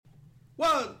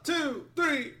One, two,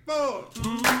 three, four.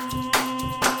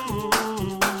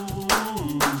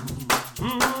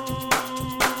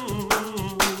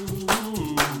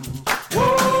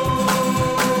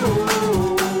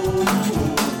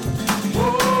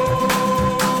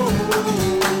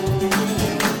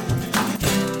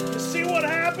 See what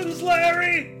happens,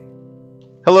 Larry?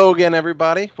 Hello again,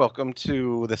 everybody. Welcome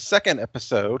to the second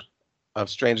episode of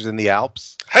Strangers in the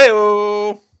Alps.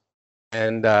 Hey-o!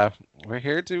 And we're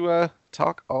here to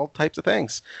talk all types of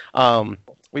things.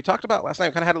 We talked about last night,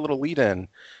 we kind of had a little lead-in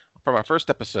from our first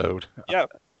episode. Yeah.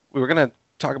 We were going to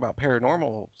talk about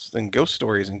paranormal and ghost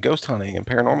stories and ghost hunting and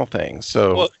paranormal things.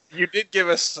 So, Well, you did give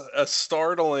us a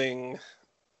startling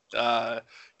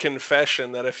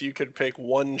confession that if you could pick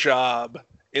one job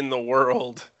in the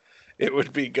world, it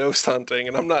would be ghost hunting,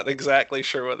 and I'm not exactly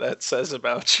sure what that says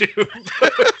about you.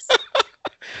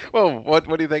 well, what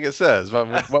do you think it says?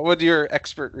 What would your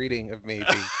expert reading of me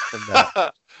be from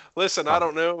that? Listen, I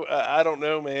don't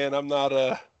know, man. I'm not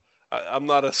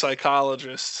a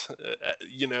psychologist,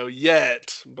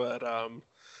 yet. But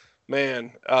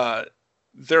man,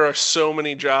 there are so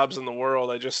many jobs in the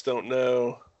world. I just don't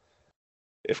know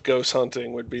if ghost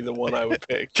hunting would be the one I would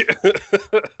pick.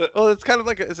 Well, it's kind of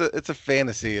like it's a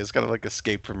fantasy. It's kind of like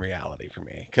escape from reality for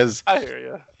me. Because I hear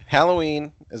you.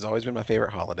 Halloween has always been my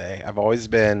favorite holiday. I've always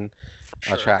been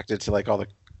attracted to like all the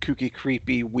kooky,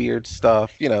 creepy, weird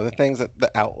stuff. You know, the things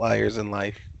the outliers in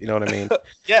life. You know what I mean?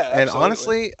 Yeah. And absolutely.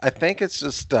 honestly, I think it's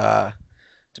just to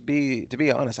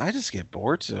be honest, I just get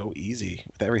bored so easy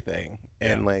with everything.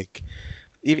 And like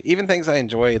even things I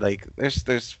enjoy, like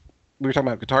there's we were talking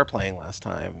about guitar playing last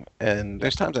time, and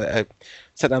there's times I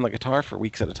sit down the guitar for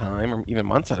weeks at a time or even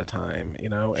months at a time,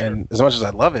 and as much as I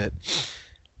love it,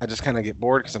 I just kind of get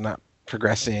bored because I'm not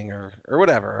progressing or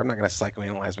whatever. I'm not going to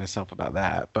psychoanalyze myself about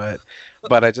that, but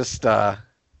I just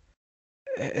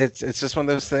it's just one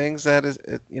of those things that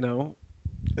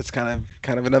it's kind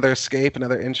of another escape,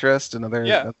 another interest,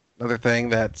 another thing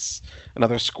that's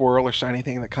another squirrel or shiny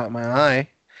thing that caught my eye,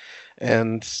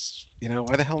 and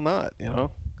why the hell not,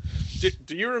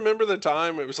 Do you remember the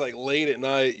time it was like late at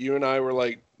night? You and I were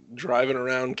like driving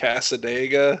around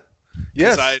Casadega.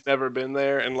 Yes. I had never been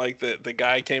there, and like the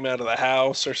guy came out of the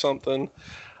house or something.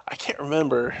 I can't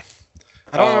remember.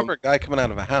 I don't remember a guy coming out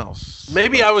of a house.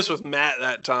 Maybe I was with Matt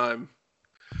that time.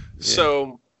 Yeah.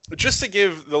 So just to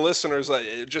give the listeners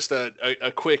just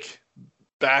a quick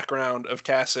background of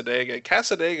Casadega.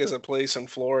 Casadega is a place in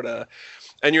Florida.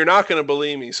 And you're not going to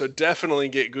believe me, so definitely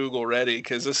get Google ready,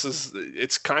 because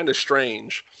it's kind of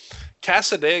strange.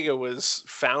 Casadega was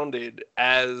founded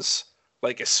as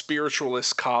like a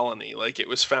spiritualist colony. Like it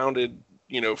was founded,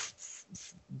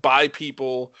 by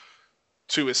people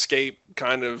to escape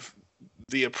kind of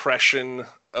the oppression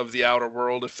of the outer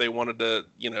world if they wanted to,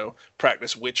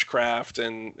 practice witchcraft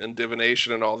and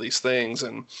divination and all these things.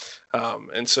 And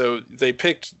so they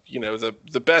picked,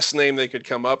 the best name they could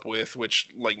come up with, which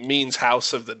like means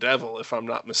house of the devil, if I'm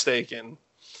not mistaken.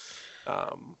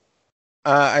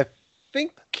 I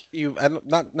think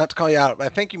not to call you out, but I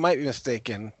think you might be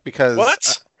mistaken because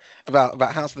what?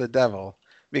 About House of the Devil.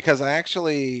 Because I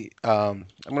actually, I'm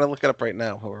going to look it up right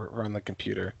now while we're on the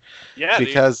computer. Yeah.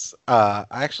 Because I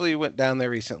actually went down there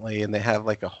recently, and they have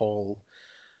like a whole,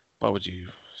 what would you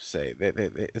say?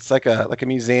 It's like a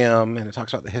museum, and it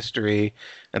talks about the history,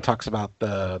 and talks about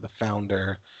the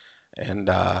founder, and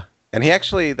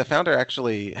the founder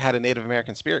actually had a Native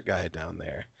American spirit guide down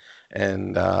there.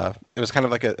 And it was kind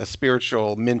of like a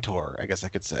spiritual mentor, I guess I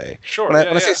could say. Sure. When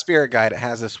I say spirit guide, it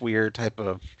has this weird type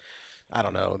of, I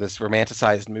don't know, this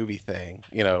romanticized movie thing,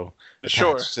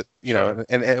 Sure.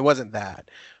 And it wasn't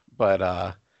that,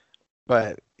 but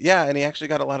yeah, and he actually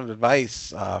got a lot of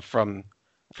advice from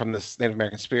this Native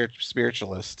American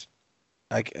spiritualist.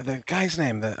 Like the guy's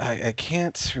name, that I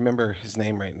can't remember his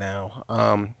name right now.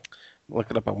 Look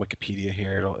it up on Wikipedia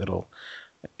here.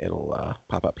 It'll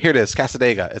pop up. Here it is,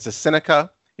 Casadega. It's a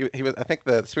Seneca. He was, I think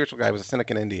the spiritual guy was a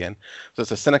Senecan Indian. So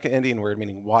it's a Seneca Indian word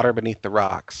meaning water beneath the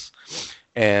rocks.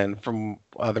 And from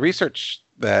the research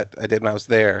that I did when I was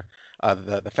there,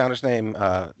 the founder's name,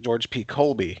 George P.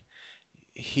 Colby,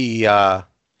 when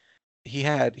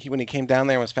he came down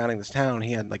there and was founding this town,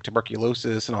 he had like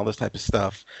tuberculosis and all this type of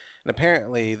stuff. And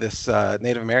apparently this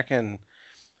Native American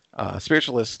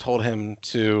spiritualist told him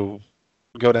to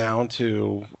go down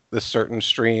to this certain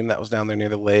stream that was down there near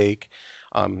the lake.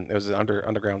 It was an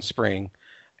underground spring.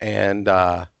 And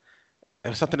it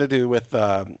was something to do with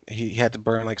he had to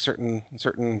burn like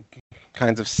certain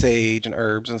kinds of sage and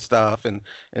herbs and stuff, and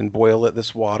boil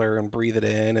this water and breathe it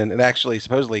in, and it actually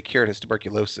supposedly cured his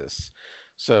tuberculosis.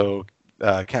 So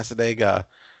Casadega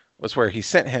was where he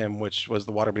sent him, which was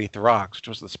the water beneath the rocks, which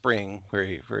was the spring where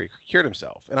he cured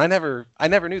himself. And I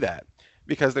never knew that,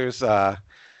 because there's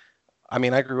I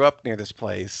mean, I grew up near this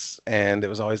place, and it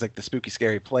was always like the spooky,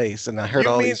 scary place. And I heard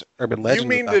these urban legends. You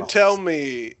mean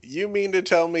to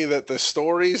tell me that the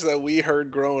stories that we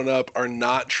heard growing up are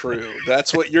not true?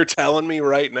 That's what you're telling me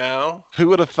right now? Who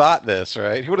would have thought this,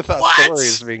 right? Who would have thought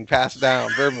stories being passed down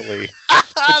verbally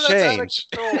could change?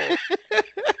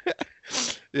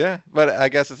 Yeah, but I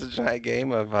guess it's a giant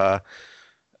game of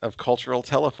cultural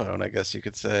telephone, I guess you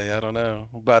could say. I don't know,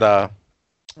 but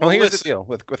well, here's the deal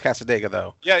with Cassadaga,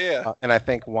 though. Yeah. And I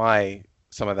think why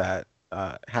some of that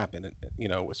happened, you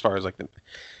know, as far as like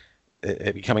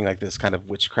it becoming like this kind of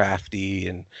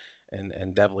witchcrafty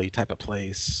and devilly type of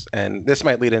place. And this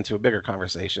might lead into a bigger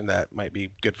conversation that might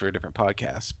be good for a different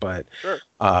podcast. But sure.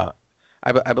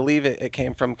 I believe it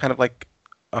came from kind of like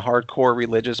a hardcore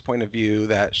religious point of view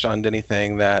that shunned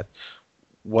anything that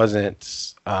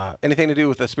wasn't anything to do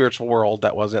with the spiritual world,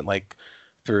 that wasn't like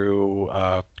through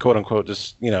quote unquote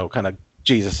just, you know, kind of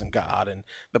Jesus and God and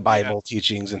the Bible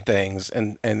teachings and things,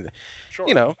 and sure.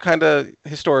 You know, kind of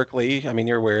historically, I mean,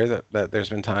 you're aware that there's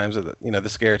been times of you know, the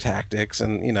scare tactics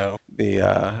and, you know, the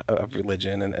of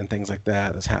religion and things like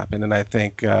that has happened, and I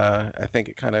think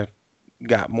it kind of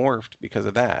got morphed because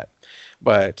of that.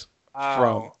 But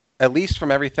from at least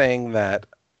from everything that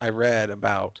I read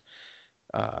about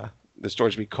this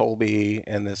George B. Colby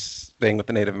and this thing with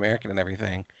the Native American and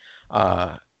everything,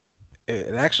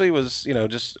 it actually was, you know,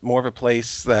 just more of a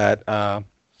place that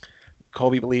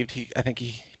Colby believed he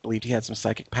believed he had some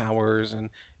psychic powers,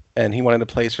 and he wanted a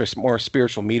place for more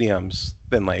spiritual mediums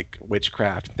than like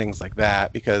witchcraft and things like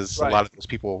that, because a lot of those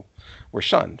people were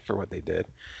shunned for what they did.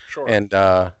 Sure. And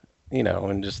you know,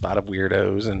 and just thought of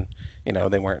weirdos, and you know,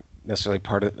 they weren't necessarily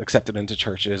accepted into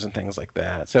churches and things like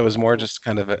that. So it was more just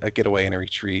kind of a getaway and a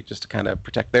retreat, just to kind of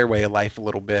protect their way of life a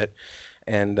little bit.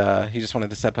 And he just wanted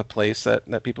to set up a place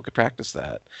that people could practice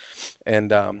that.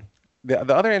 And the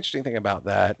other interesting thing about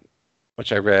that,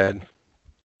 which I read,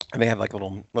 and they had like a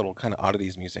little kind of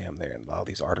oddities museum there, and all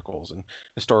these articles and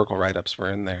historical write-ups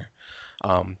were in there.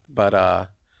 But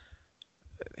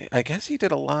I guess he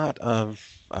did a lot of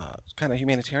kind of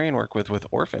humanitarian work with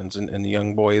orphans and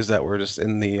young boys that were just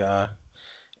in the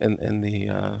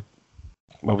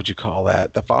what would you call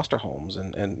that? The foster homes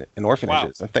and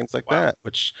orphanages and things like that,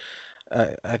 which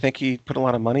I think he put a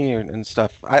lot of money and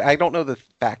stuff. I don't know the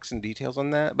facts and details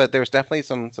on that, but there's definitely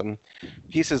some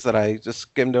pieces that I just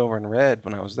skimmed over and read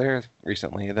when I was there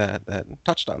recently that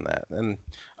touched on that, and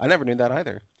I never knew that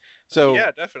either. So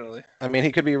yeah, definitely. I mean,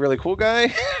 he could be a really cool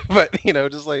guy, but you know,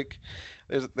 just like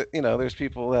there's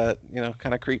people that, you know,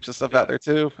 kind of creeps and stuff out there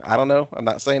too. I don't know. I'm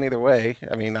not saying either way.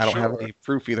 I mean, I don't have any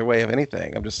proof either way of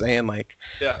anything. I'm just saying, like,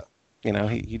 you know,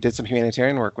 he did some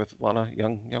humanitarian work with a lot of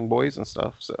young boys and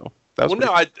stuff. So that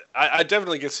was I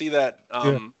definitely could see that.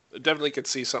 Definitely could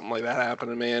see something like that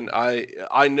happening, man.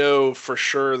 I know for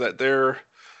sure that they're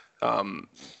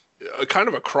kind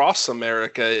of across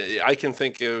America. I can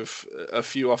think of a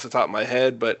few off the top of my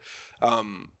head, but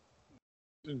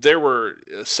there were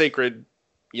sacred,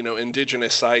 you know,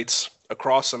 indigenous sites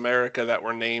across America that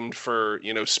were named for,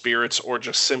 you know, spirits, or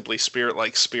just simply spirit,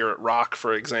 like Spirit Rock,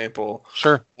 for example.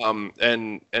 Sure.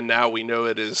 And now we know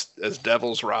it as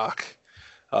Devil's Rock,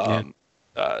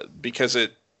 because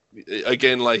it,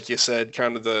 again, like you said,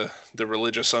 kind of the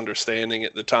religious understanding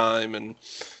at the time, and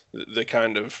the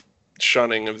kind of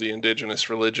shunning of the indigenous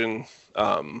religion.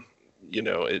 You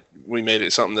know, we made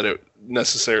it something that it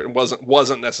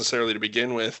wasn't necessarily to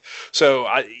begin with. So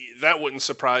that wouldn't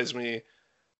surprise me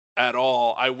at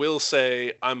all. I will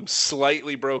say I'm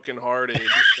slightly brokenhearted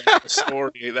that the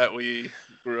story that we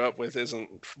grew up with isn't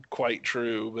quite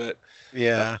true, but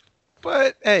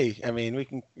But hey, I mean, we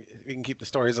can keep the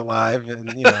stories alive,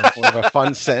 and you know, more of a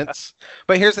fun sense.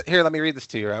 But here, let me read this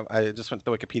to you. I just went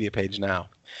to the Wikipedia page now.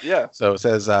 Yeah. So it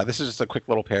says, this is just a quick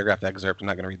little paragraph excerpt. I'm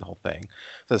not going to read the whole thing.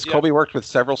 It says, Colby worked with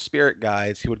several spirit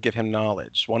guides who would give him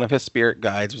knowledge. One of his spirit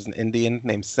guides was an Indian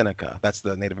named Seneca. That's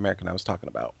the Native American I was talking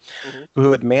about,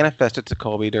 who had manifested to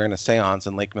Colby during a seance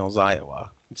in Lake Mills,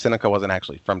 Iowa. Seneca wasn't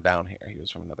actually from down here. He was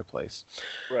from another place.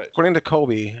 Right. According to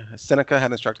Colby, Seneca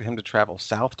had instructed him to travel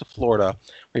south to Florida,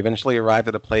 where he eventually arrived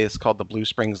at a place called the Blue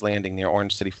Springs Landing near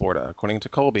Orange City, Florida. According to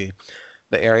Colby,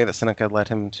 the area that Seneca led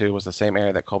him to was the same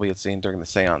area that Colby had seen during the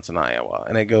seance in Iowa.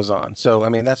 And it goes on. So, I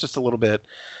mean, that's just a little bit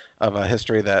of a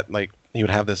history that, like, he would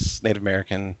have this Native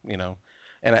American, you know.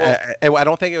 And I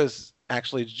don't think it was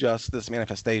actually just this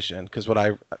manifestation, because what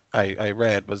I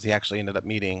read was he actually ended up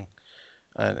meeting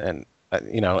and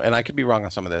you know, and I could be wrong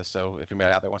on some of this, so if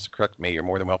anybody out there wants to correct me, you're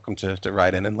more than welcome to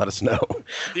write in and let us know.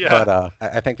 Yeah. But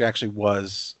I think there actually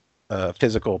was a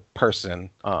physical person,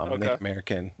 Okay. Native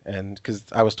American, and because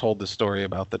I was told the story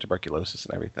about the tuberculosis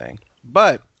and everything.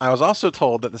 But I was also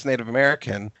told that this Native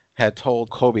American had told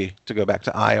Kobe to go back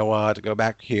to Iowa, to go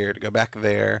back here, to go back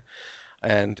there,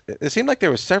 and it seemed like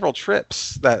there was several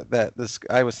trips that this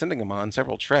guy was sending him on,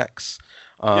 several treks.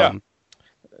 Yeah.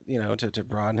 To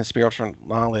broaden his spiritual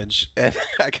knowledge. And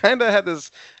I kind of had this,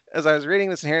 as I was reading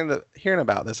this and hearing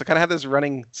about this, I kind of had this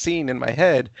running scene in my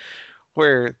head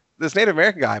where this Native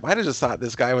American guy might have just thought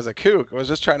this guy was a kook. I was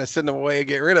just trying to send him away and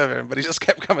get rid of him, but he just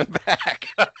kept coming back.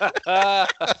 So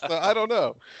I don't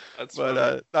know. That's But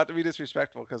funny. not to be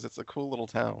disrespectful, because it's a cool little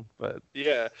town. But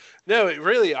Yeah. No, it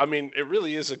really, I mean, it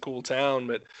really is a cool town,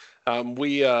 but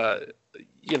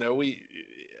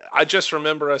I just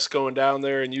remember us going down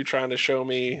there and you trying to show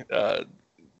me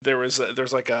there's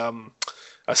like a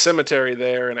cemetery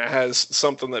there, and it has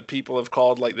something that people have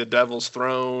called like the Devil's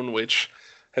Throne, which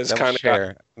has Devil's kind of Chair. Yeah,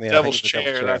 I think Devil's it's the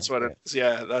Devil's Chair. That's what it is.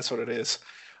 Yeah, that's what it is.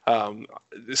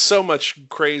 There's so much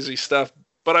crazy stuff.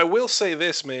 But I will say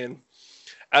this, man.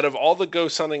 Out of all the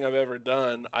ghost hunting I've ever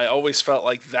done, I always felt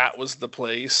like that was the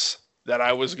place that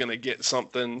I was going to get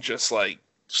something just like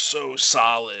so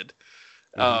solid.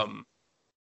 Mhm.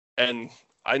 And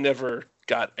I never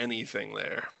got anything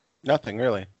there. Nothing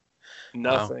really.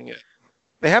 Nothing.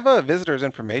 They have a visitors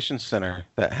information center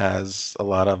that has a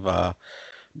lot of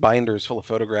binders full of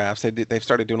photographs. They've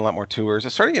started doing a lot more tours. They're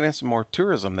starting getting some more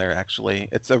tourism there. Actually,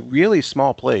 it's a really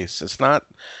small place. It's not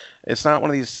one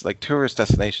of these like tourist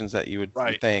destinations that you would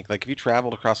Right. think. Like if you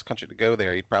traveled across the country to go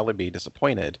there, you'd probably be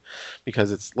disappointed,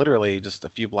 because it's literally just a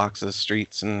few blocks of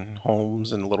streets and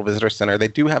homes and a little visitor center. They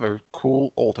do have a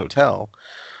cool old hotel,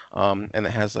 and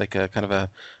it has like a kind of a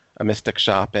mystic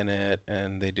shop in it,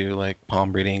 and they do like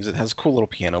palm readings. It has a cool little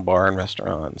piano bar and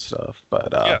restaurant and stuff. But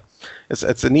Yeah.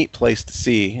 it's a neat place to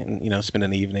see and spend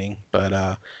an evening.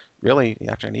 But really,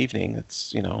 after an evening,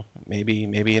 it's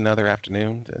maybe another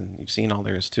afternoon, and you've seen all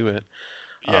there is to it.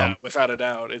 Yeah, without a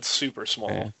doubt. It's super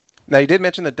small. Yeah. Now you did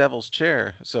mention the Devil's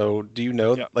Chair. So do you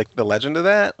know Yeah. like the legend of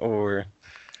that, or?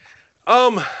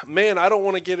 Man, I don't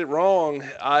want to get it wrong.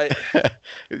 I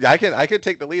I could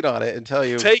take the lead on it and tell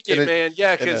you. take it, in a- man.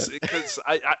 Yeah, in a- because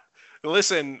I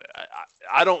listen.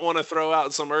 I don't want to throw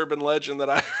out some urban legend that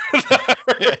I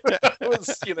heard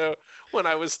was when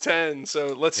I was 10. So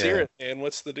let's hear Yeah. it, man.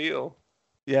 What's the deal?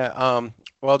 Yeah.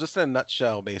 Well, just in a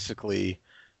nutshell, basically,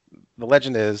 the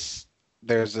legend is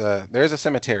there's a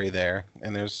cemetery there,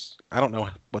 and I don't know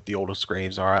what the oldest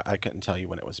graves are. I couldn't tell you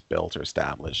when it was built or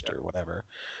established or whatever,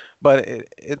 but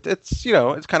it's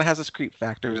it kind of has this creep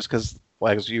factor, just because,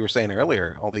 like as you were saying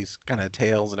earlier, all these kind of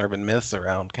tales and urban myths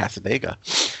around Cassadaga.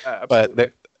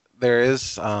 But there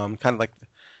is kind of like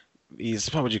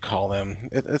these, what would you call them?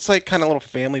 It's like kind of little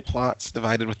family plots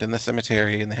divided within the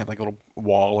cemetery, and they have like a little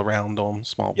wall around them,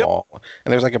 small Yep. wall,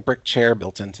 and there's like a brick chair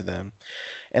built into them.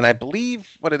 And I believe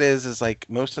what it is like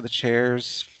most of the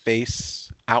chairs face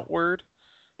outward,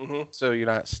 hmm so you're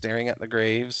not staring at the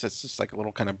graves. It's just like a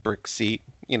little kind of brick seat.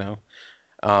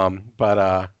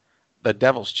 But the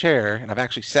Devil's Chair, and I've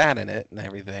actually sat in it and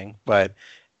everything, but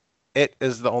it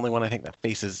is the only one I think that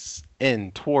faces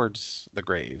in towards the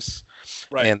graves.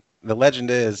 Right. And the legend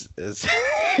is this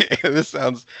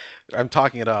sounds, I'm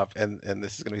talking it up, and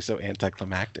this is going to be so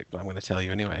anticlimactic, but I'm going to tell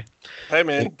you anyway. Hey,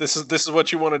 man, this is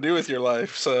what you want to do with your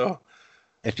life. So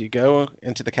If you go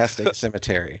into the Cassadaga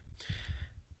Cemetery,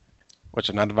 which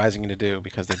I'm not advising you to do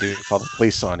because they do call the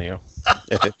police on you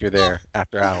if you're there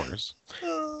after hours.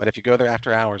 But if you go there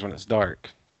after hours when it's dark,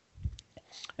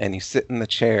 and you sit in the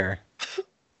chair,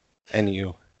 and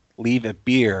you leave a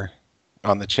beer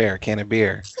on the chair, a can of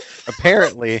beer,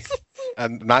 apparently,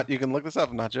 you can look this up,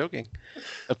 I'm not joking.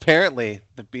 Apparently,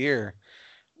 the beer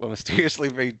will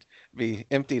mysteriously be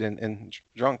emptied and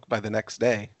drunk by the next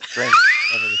day. Drank.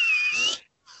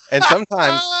 And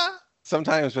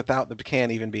sometimes without the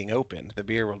can even being opened, the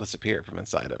beer will disappear from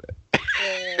inside of it.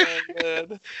 oh,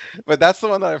 man. But that's the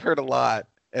one that I've heard a lot,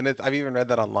 and I've even read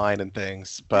that online and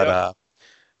things. But Yep.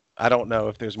 I don't know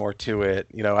if there's more to it.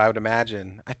 I would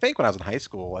imagine. I think when I was in high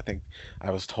school, I think I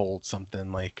was told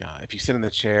something like, if you sit in the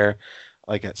chair,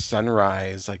 like at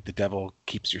sunrise, like the devil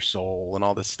keeps your soul and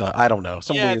all this stuff. I don't know.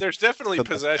 There's definitely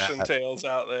something like possession that. tales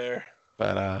out there.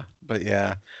 But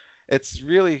yeah, it's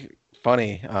really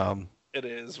funny. It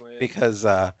is, man. Because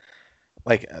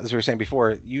like as we were saying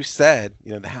before, you said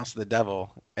the house of the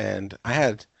devil, and I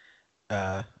had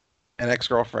an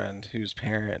ex-girlfriend whose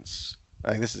parents, I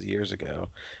think this is years ago,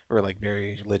 were like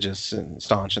very religious and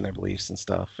staunch in their beliefs and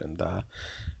stuff, and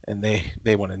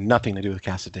they wanted nothing to do with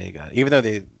Cassadaga, even though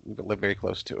they lived very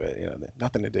close to it.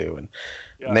 Nothing to do, and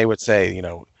Yeah. and they would say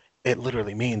it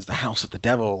literally means the house of the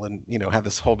devil, and have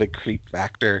this whole big creep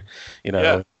factor,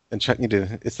 Yeah. and trying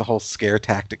to it's the whole scare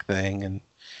tactic thing, and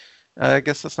I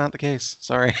guess that's not the case.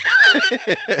 Sorry,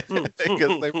 I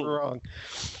guess they were wrong,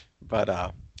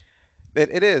 but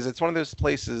it is. It's one of those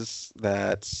places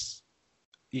that's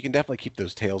you can definitely keep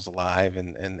those tales alive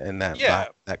and that Yeah.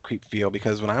 that creep feel,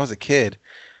 because when I was a kid,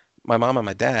 my mom and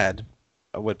my dad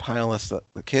would pile us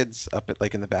the kids up at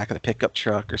like in the back of the pickup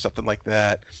truck or something like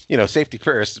that. Safety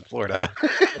first in Florida.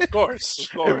 Of course,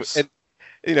 of course. And,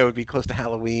 it would be close to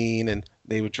Halloween, and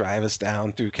they would drive us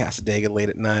down through Casadega late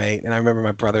at night. And I remember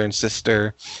my brother and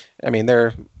sister. I mean,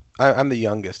 I'm the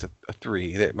youngest of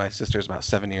three. My sister's about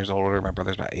 7 years older. My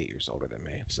brother's about 8 years older than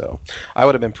me. So I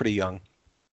would have been pretty young.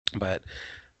 But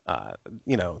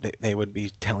they would be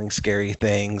telling scary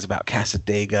things about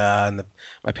Casadega, and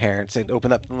my parents, they'd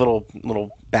open up the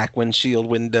little back windshield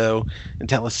window and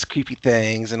tell us creepy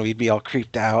things, and we'd be all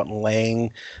creeped out and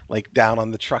laying like down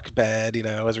on the truck bed,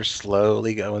 as we're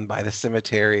slowly going by the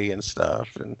cemetery and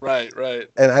stuff. And Right.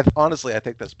 and I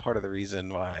think that's part of the reason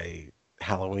why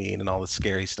Halloween and all the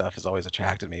scary stuff has always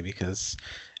attracted me, because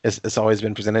it's always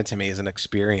been presented to me as an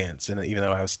experience, and even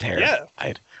though I was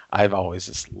terrified, I've always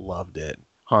just loved it.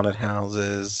 Haunted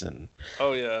houses and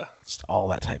Oh yeah. just all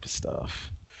that type of stuff.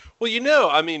 Well,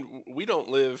 I mean, we don't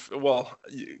live. Well,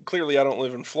 clearly, I don't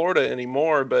live in Florida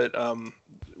anymore. But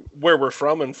where we're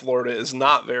from in Florida is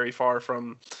not very far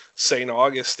from St.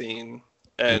 Augustine,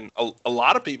 and a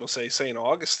lot of people say St.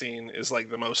 Augustine is like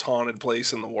the most haunted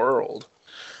place in the world.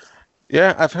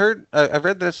 Yeah, I've read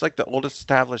that it's like the oldest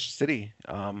established city.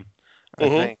 I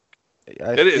think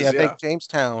It is. I think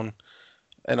Jamestown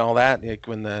and all that, like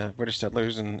when the British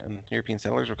settlers and European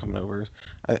settlers were coming over,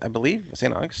 I believe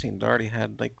St. Augustine had already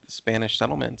had like the Spanish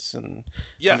settlements and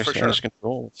under for Spanish sure.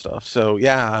 control and stuff. So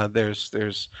yeah,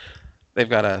 they've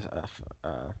got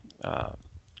a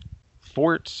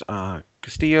Fort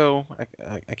Castillo.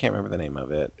 I can't remember the name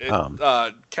of it.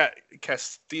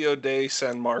 Castillo de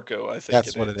San Marco, I think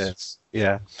That's what it is.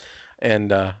 Yeah,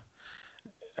 and the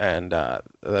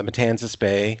Matanzas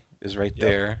Bay is right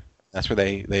there. That's where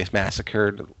they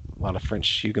massacred a lot of French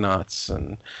Huguenots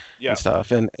and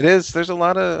stuff. And there's a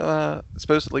lot of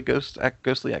supposedly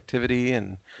ghostly activity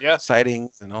and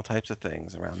sightings and all types of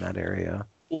things around that area.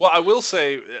 Well, I will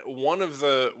say one of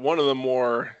the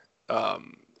more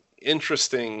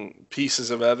interesting pieces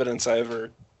of evidence I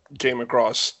ever came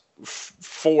across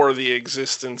for the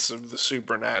existence of the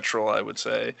supernatural, I would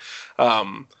say,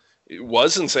 it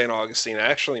was in St. Augustine,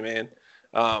 actually, man.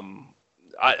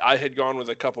 I had gone with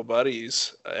a couple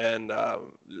buddies and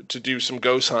to do some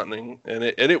ghost hunting, and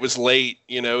it was late.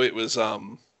 It was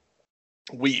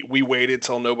we waited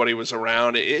till nobody was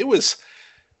around.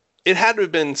 It had to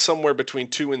have been somewhere between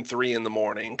 2 and 3 in the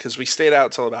morning, because we stayed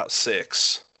out till about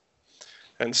 6.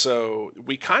 And so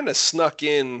we kind of snuck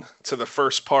in to the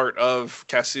first part of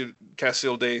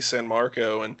Castillo de San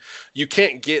Marco, and you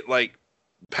can't get like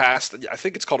past, I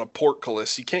think it's called a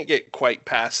portcullis. You can't get quite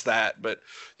past that, but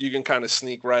you can kind of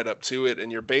sneak right up to it,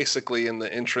 and you're basically in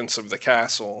the entrance of the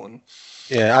castle. And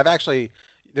yeah,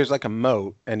 there's like a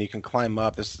moat, and you can climb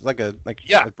up. There's like a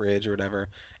bridge or whatever,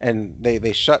 and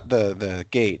they shut the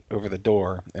gate over the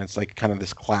door, and it's like kind of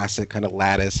this classic kind of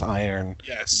lattice iron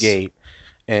gate,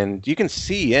 and you can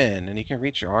see in, and you can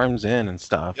reach your arms in and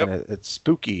stuff, and it's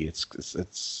spooky. It's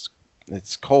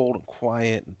cold and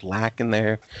quiet and black in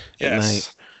there at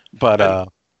night. But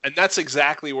and that's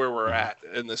exactly where we're at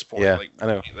in this point. Yeah, like, I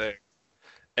know. There.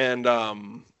 And I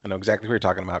know exactly what you're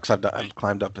talking about, because I've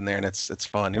climbed up in there, and it's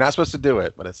fun. You're not supposed to do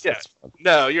it, but it's fun.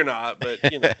 No, you're not. But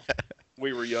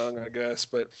we were young, I guess.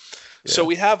 But so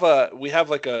we have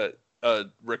like a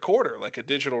recorder, like a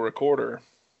digital recorder.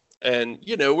 And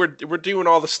we're doing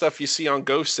all the stuff you see on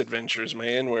Ghost Adventures,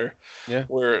 man. We're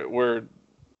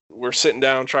sitting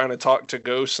down trying to talk to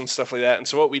ghosts and stuff like that. And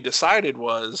so what we decided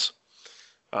was,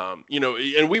 and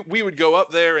we would go up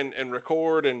there and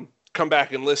record and come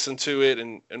back and listen to it,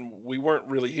 and we weren't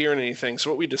really hearing anything.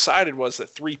 So what we decided was that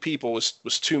 3 people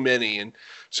was too many, and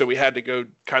so we had to go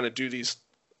kind of do these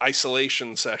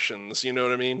isolation sessions. You know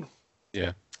what I mean?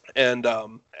 Yeah. And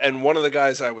one of the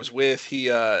guys I was with, he's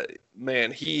not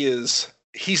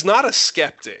a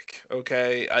skeptic.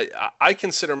 Okay, I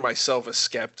consider myself a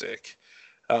skeptic.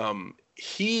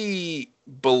 He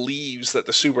believes that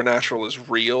the supernatural is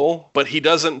real, but he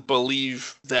doesn't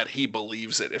believe that he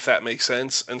believes it, if that makes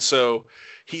sense. And so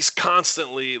he's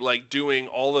constantly like doing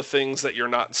all the things that you're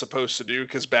not supposed to do,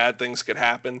 because bad things could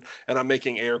happen. And I'm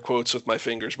making air quotes with my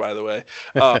fingers, by the way.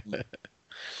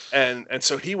 And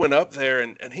so he went up there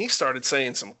and he started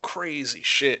saying some crazy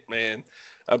shit, man,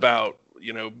 about,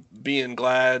 being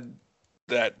glad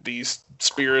that these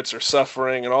spirits are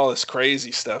suffering and all this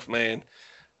crazy stuff, man.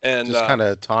 And just kind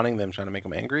of taunting them, trying to make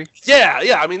them angry.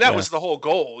 Yeah. I mean, that Yeah. was the whole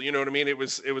goal. You know what I mean? It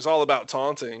was all about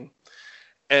taunting.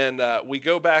 And we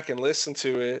go back and listen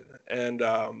to it, and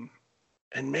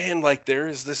man, like there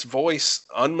is this voice,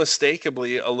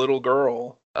 unmistakably a little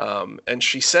girl, and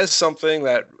she says something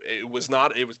that it was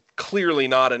clearly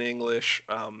not in English.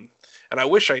 And I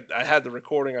wish I had the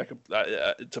recording I could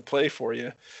to play for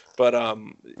you, but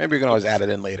maybe you can always add it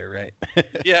in later, right?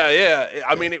 yeah.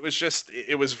 I mean, it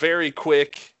was very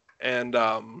quick and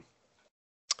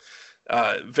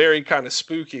very kind of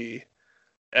spooky.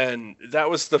 And that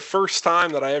was the first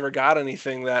time that I ever got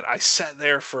anything that I sat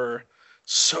there for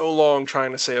so long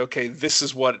trying to say, okay, this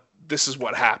is what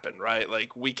happened, right?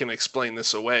 Like we can explain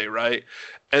this away, right?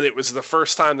 And it was the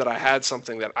first time that I had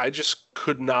something that I just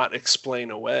could not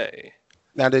explain away.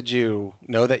 Now, did you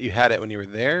know that you had it when you were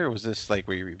there, or was this like,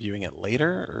 were you reviewing it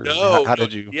later? Or No. How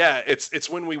did you? Yeah, it's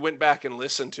when we went back and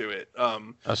listened to it.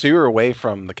 So you were away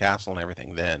from the castle and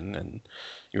everything then, and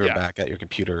you were back at your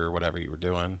computer or whatever you were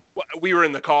doing. We were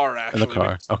in the car, actually. In the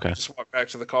car, okay. Just walked back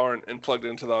to the car and plugged it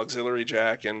into the auxiliary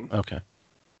jack and okay.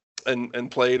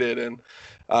 And played it. And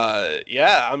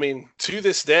I mean, to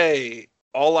this day,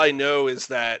 all I know is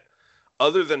that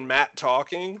other than Matt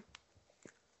talking,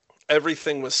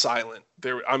 everything was silent.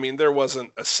 There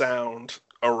wasn't a sound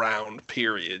around,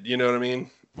 period. You know what I mean?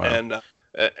 Wow.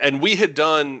 And we had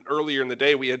done earlier in the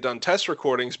day, we had done test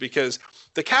recordings because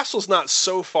the castle's not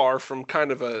so far from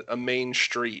kind of a main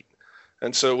street.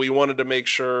 And so we wanted to make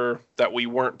sure that we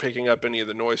weren't picking up any of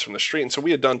the noise from the street. And so we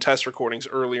had done test recordings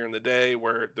earlier in the day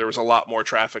where there was a lot more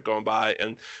traffic going by,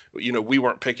 and we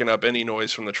weren't picking up any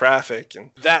noise from the traffic.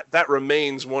 And that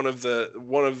remains one of the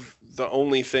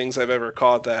only things I've ever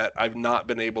caught that I've not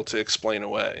been able to explain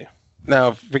away.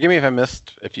 Now, forgive me if I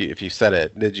missed if you said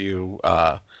it. Did you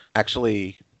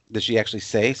did she actually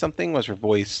say something? Was her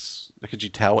voice? Could you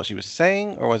tell what she was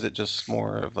saying, or was it just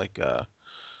more of like a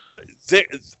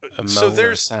moan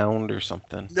or sound or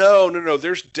something? No.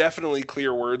 There's definitely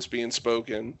clear words being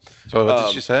spoken. So what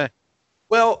did she say?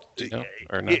 Well, no?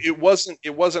 It wasn't.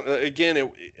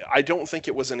 Again, I don't think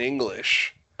it was in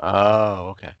English. Oh,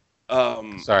 okay.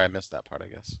 Sorry, I missed that part, I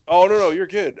guess. Oh no, you're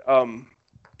good.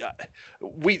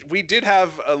 We did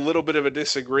have a little bit of a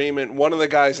disagreement. One of the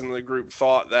guys in the group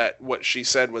thought that what she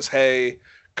said was, "Hey,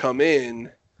 come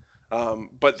in,"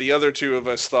 but the other two of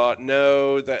us thought,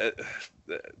 "No,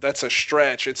 that's a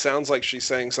stretch. It sounds like she's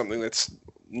saying something that's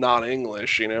not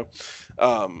English,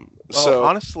 So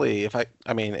honestly, if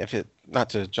it, not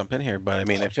to jump in here, but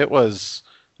if it was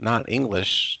not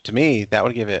English, to me, that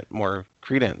would give it more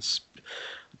credence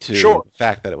to the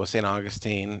fact that it was St.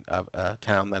 Augustine, a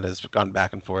town that has gone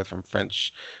back and forth from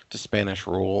French to Spanish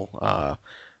rule.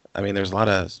 There's a lot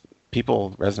of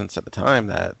residents at the time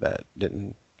that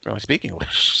didn't really speak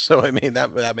English. So,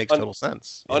 that makes total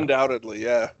sense. Undoubtedly,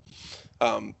 yeah.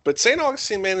 But St.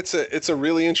 Augustine, man, it's a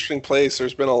really interesting place.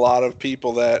 There's been a lot of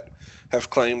people that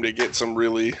have claimed to get some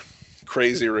really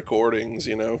crazy recordings,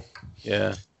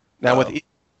 Yeah. Now with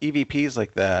EVPs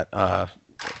like that,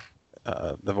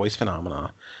 the voice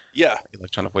phenomena. Yeah.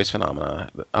 Electronic voice phenomena.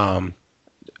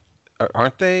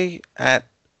 Aren't they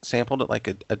sampled at like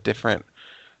a different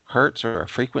hertz or a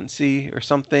frequency or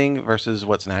something versus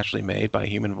what's naturally made by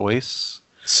human voice?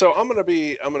 So I'm gonna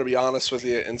be honest with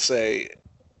you and say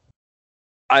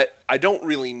I don't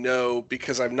really know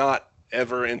because I've not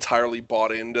ever entirely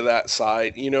bought into that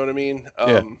side. You know what I mean?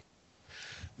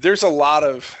 There's a lot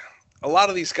of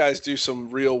these guys do some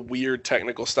real weird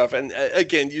technical stuff, and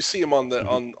again, you see them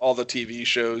on all the TV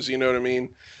shows. You know what I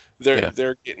mean?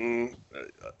 They're getting,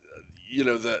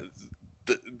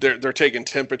 they're taking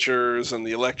temperatures and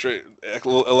the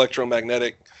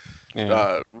electromagnetic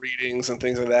readings and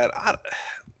things like that.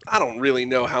 I don't really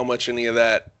know how much any of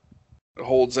that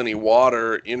holds any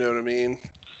water. You know what I mean?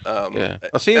 Well,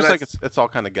 it seems like it's all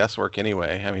kind of guesswork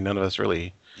anyway. None of us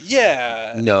really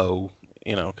know.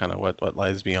 Kind of what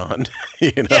lies beyond.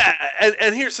 Yeah,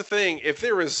 and here's the thing: if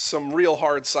there was some real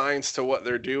hard science to what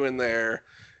they're doing there,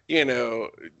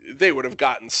 they would have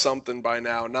gotten something by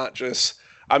now. Not just,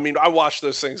 I watch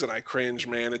those things and I cringe,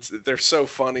 man. They're so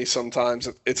funny sometimes.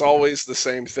 It's always the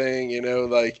same thing,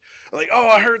 like oh,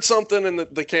 I heard something, and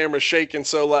the camera's shaking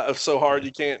so hard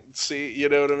you can't see. You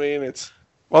know what I mean?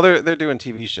 Well, they're doing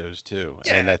TV shows too,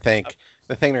 and I think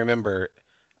the thing to remember,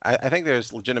 I think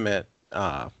there's legitimate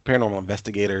paranormal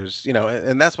investigators,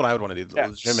 and that's what I would want to do, the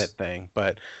legitimate thing.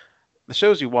 But the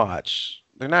shows you watch,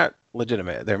 not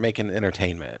legitimate. They're making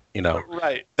entertainment, you know.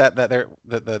 Right. That they're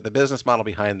the business model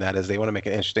behind that is they want to make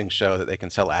an interesting show that they can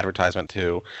sell advertisement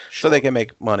to, so they can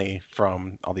make money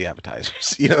from all the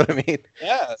advertisers. You know what I mean?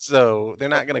 Yeah. So they're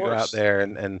not going to go course. out there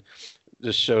and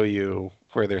just show you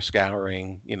where they're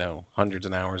scouring, you know, hundreds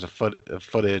of hours of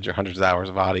footage or hundreds of hours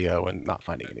of audio and not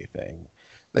finding anything.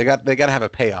 They got to have a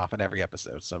payoff in every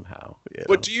episode somehow.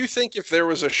 But do you think if there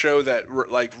was a show that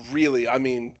like really, I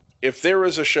mean, if there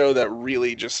was a show that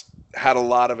really just had a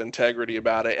lot of integrity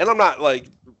about it, and I'm not like,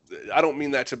 I don't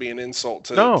mean that to be an insult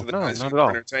to the guys not who at all.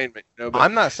 do entertainment. You know, but,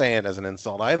 I'm not saying it as an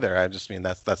insult either. I just mean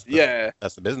that's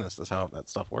the business. That's how that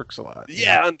stuff works a lot.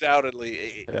 Yeah,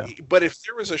 undoubtedly. Yeah. But if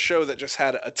there was a show that just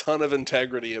had a ton of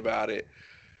integrity about it,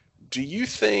 do you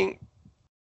think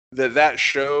that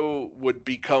show would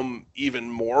become even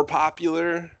more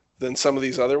popular than some of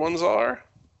these other ones are?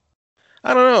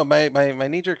 I don't know. My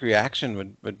knee-jerk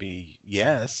reaction would be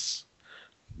yes,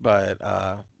 but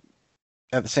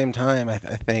at the same time, I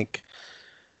think,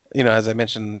 you know, as I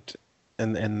mentioned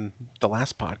in the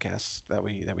last podcast that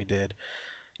we did,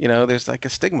 you know, there's like a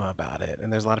stigma about it,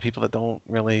 and there's a lot of people that don't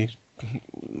really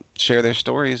share their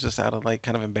stories just out of like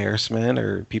kind of embarrassment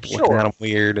or people looking at them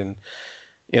weird, and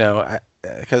you know,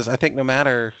 because I think no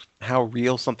matter how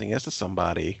real something is to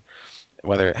somebody,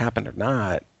 whether it happened or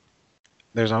not,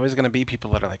 there's always going to be people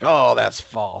that are like, oh, that's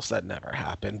false, that never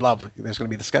happened, blah, blah. There's going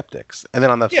to be the skeptics. And then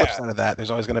on the flip side of that,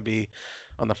 there's always going to be,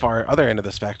 on the far other end of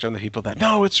the spectrum, the people that,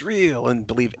 no, it's real, and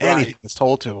believe anything that's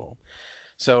told to them.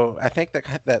 So I think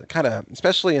that kind of,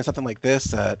 especially in something like this,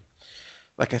 that,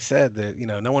 like I said, that, you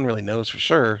know, no one really knows for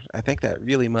sure. I think that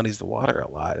really muddies the water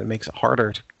a lot. It makes it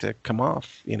harder to come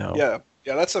off, you know.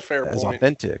 Yeah, that's a fair point. As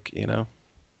authentic, you know.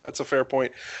 That's a fair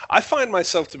point. I find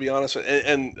myself, to be honest,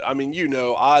 and I mean, you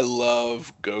know, I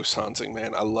love ghost hunting,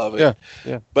 man. I love it.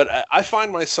 Yeah. But I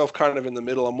find myself kind of in the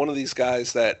middle. I'm one of these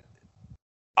guys that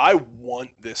I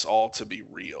want this all to be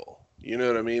real. You know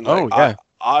what I mean? Like,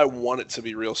 I want it to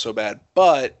be real so bad,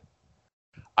 but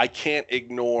I can't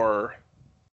ignore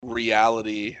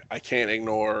reality. I can't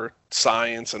ignore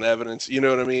science and evidence. You know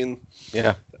what I mean?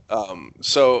 Yeah.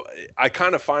 So I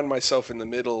kind of find myself in the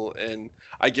middle, and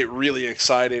I get really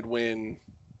excited when,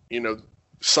 you know,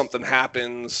 something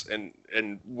happens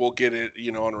and we'll get it,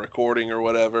 you know, on recording or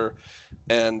whatever.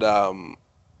 And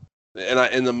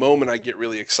in the moment I get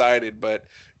really excited, but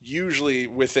usually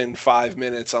within 5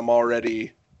 minutes I'm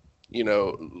already, you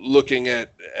know, looking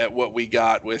at what we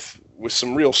got with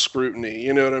some real scrutiny,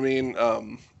 you know what I mean?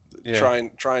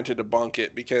 Trying to debunk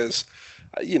it, because,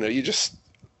 you know, you just,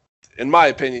 in my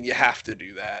opinion, you have to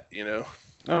do that, you know?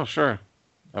 Oh, sure.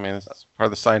 I mean, it's part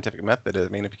of the scientific method. I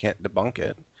mean, if you can't debunk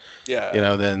it, you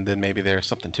know, then maybe there's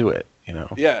something to it, you know?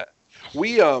 Yeah.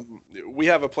 We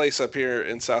have a place up here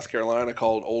in South Carolina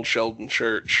called Old Sheldon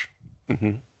Church.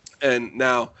 Mm-hmm. And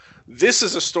now, this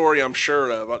is a story I'm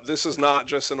sure of. This is not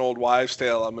just an old wives'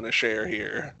 tale I'm going to share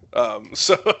here.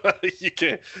 So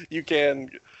you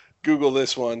can Google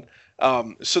this one.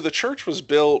 So the church was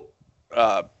built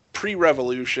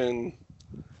pre-revolution.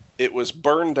 It was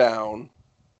burned down.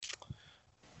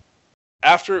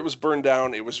 After it was burned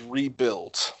down, it was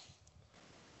rebuilt.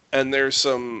 And there's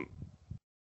some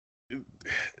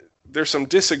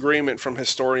disagreement from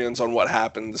historians on what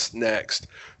happens next.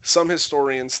 Some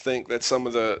historians think that some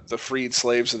of the freed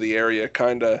slaves of the area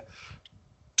kind of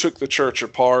took the church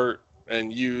apart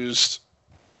and used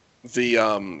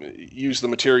the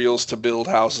materials to build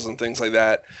houses and things like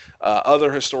that.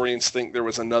 Other historians think there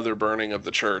was another burning of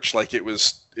the church, like it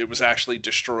was actually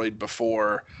destroyed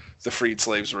before the freed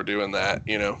slaves were doing that,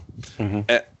 you know.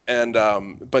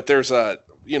 Mm-hmm. But there's a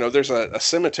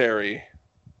cemetery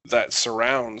that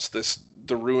surrounds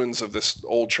the ruins of this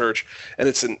old church, and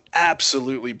it's an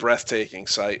absolutely breathtaking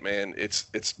sight, man. It's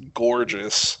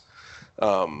gorgeous.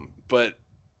 But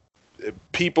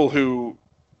people who,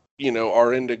 you know,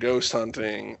 are into ghost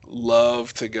hunting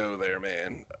love to go there,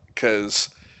 man,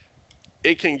 because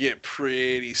it can get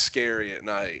pretty scary at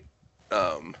night.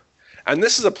 And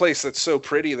this is a place that's so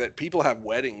pretty that people have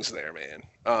weddings there, man.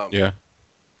 Yeah.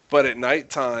 But at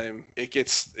nighttime, it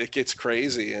gets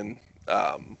crazy, and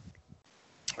I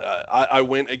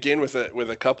went again with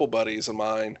a couple buddies of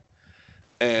mine,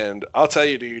 and I'll tell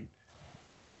you, dude,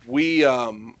 we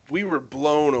were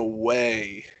blown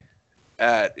away.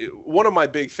 One of my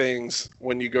big things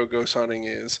when you go ghost hunting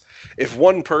is if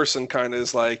one person kind of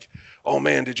is like, oh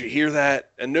man, did you hear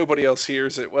that? And nobody else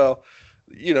hears it. Well,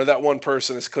 you know, that one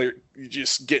person is clear,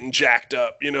 just getting jacked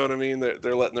up. You know what I mean?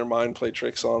 They're letting their mind play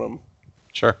tricks on them.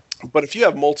 Sure. But if you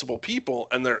have multiple people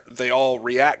and they all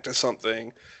react to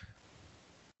something,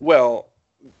 well,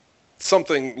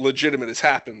 something legitimate has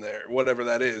happened there, whatever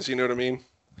that is. You know what I mean?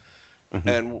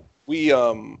 and we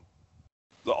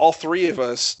all three of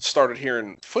us started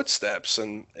hearing footsteps,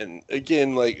 and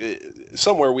again, like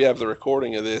somewhere we have the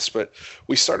recording of this, but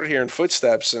we started hearing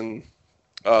footsteps, and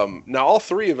now all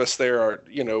three of us there are,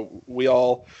 we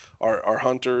all are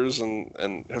hunters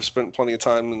and have spent plenty of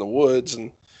time in the woods,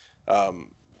 and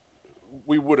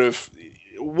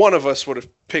one of us would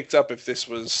have picked up if this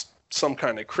was some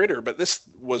kind of critter, but this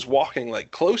was walking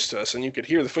like close to us, and you could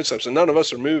hear the footsteps, and none of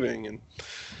us are moving,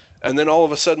 and then all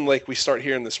of a sudden, like, we start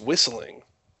hearing this whistling,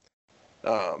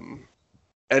 and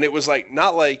it was like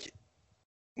not like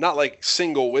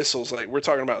single whistles, like we're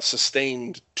talking about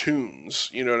sustained tunes,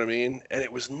 you know what I mean? And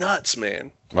it was nuts,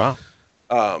 man. Wow.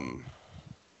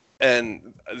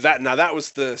 And that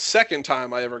was the second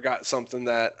time I ever got something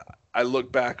that I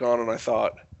looked back on and I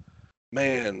thought,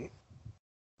 man,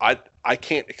 I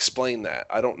can't explain that.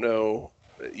 I don't know,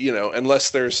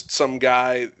 unless there's some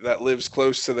guy that lives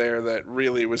close to there that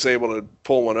really was able to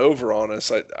pull one over on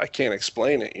us. I can't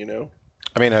explain it,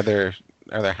 I mean, are there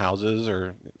houses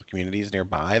or communities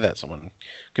nearby that someone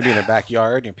could be in their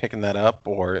backyard and you're picking that up,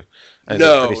 or is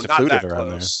no, it pretty secluded not that around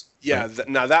close. Yeah,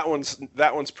 now that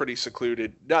one's pretty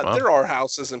secluded. Now, Wow. there are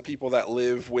houses and people that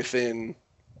live within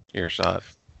earshot?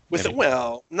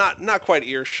 well, not quite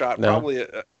earshot.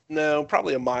 No?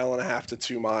 Probably a mile and a half to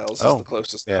 2 miles is the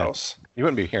closest yeah. house. You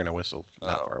wouldn't be hearing a whistle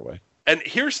that far away. And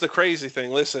here's the crazy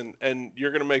thing. Listen, and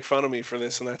you're gonna make fun of me for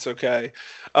this, and that's okay.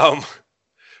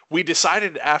 We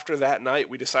decided after that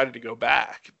night, to go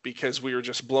back because we were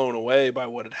just blown away by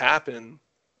what had happened.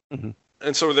 Mm-hmm.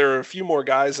 And so there are a few more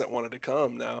guys that wanted to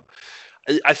come. Now,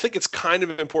 I think it's kind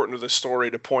of important to the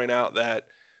story to point out that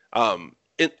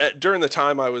during the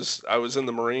time I was in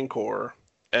the Marine Corps,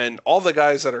 and all the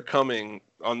guys that are coming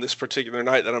on this particular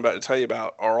night that I'm about to tell you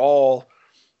about are all,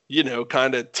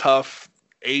 kind of tough,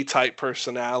 A-type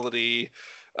personality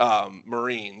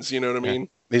Marines. You know what I mean?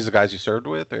 These are the guys you served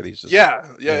with, or these? Just...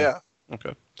 Yeah.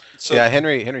 Okay. So, yeah,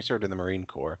 Henry served in the Marine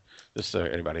Corps. Just so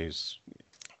anybody who's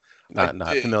not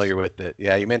familiar with it.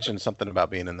 Yeah, you mentioned something about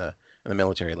being in the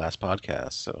military last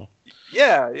podcast. So.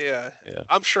 Yeah.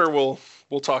 I'm sure we'll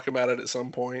talk about it at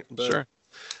some point. But, sure.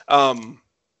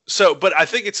 But I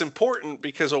think it's important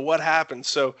because of what happened.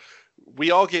 So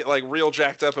we all get like real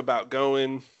jacked up about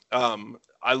going.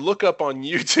 I look up on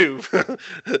YouTube.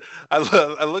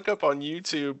 I look up on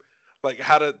YouTube like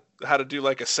how to do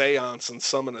like a seance and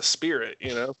summon a spirit,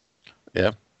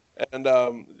 Yeah. And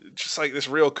just like this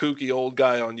real kooky old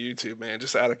guy on YouTube, man,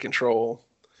 just out of control.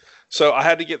 So I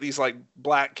had to get these like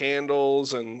black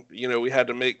candles, and we had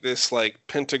to make this like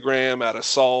pentagram out of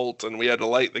salt, and we had to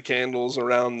light the candles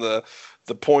around the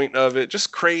point of it.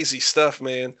 Just crazy stuff,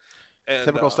 man. And,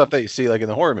 typical stuff that you see like in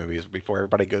the horror movies before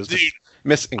everybody goes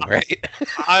missing, right?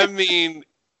 I mean,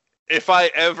 if I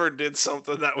ever did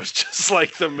something that was just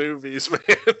like the movies, man,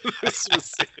 this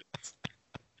was it.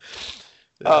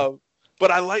 Yeah. But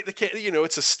I light the candle.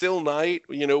 It's a still night.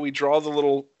 We draw the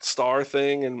little star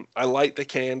thing, and I light the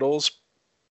candles,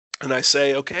 and I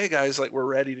say, "Okay, guys, like we're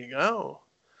ready to go."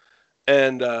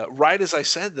 And right as I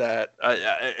said that,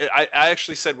 I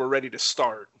actually said we're ready to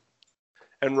start.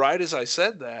 And right as I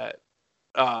said that,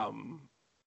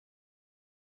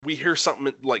 we hear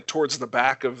something like towards the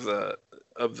back of the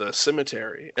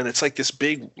cemetery, and it's like this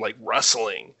big like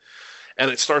rustling, and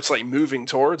it starts like moving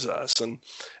towards us, and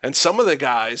some of the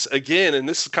guys, again, and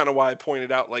this is kind of why I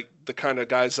pointed out like the kind of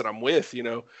guys that I'm with,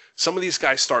 some of these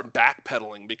guys start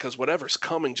backpedaling because whatever's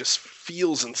coming just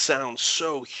feels and sounds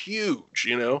so huge.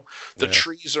 The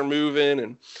trees are moving,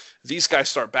 and these guys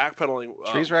start backpedaling.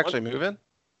 Trees are actually moving?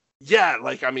 Yeah,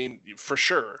 like, I mean, for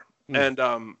sure. And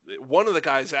one of the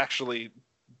guys actually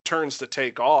turns to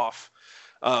take off.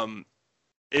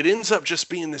 It ends up just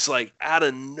being this like out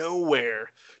of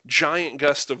nowhere giant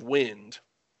gust of wind,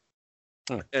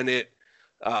 and it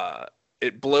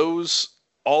blows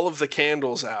all of the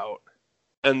candles out,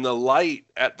 and the light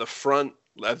at the front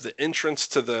of the entrance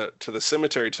to the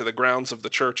cemetery, to the grounds of the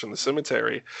church and the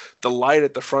cemetery, the light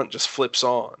at the front just flips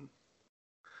on.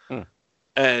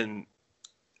 And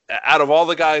out of all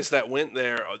the guys that went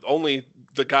there, only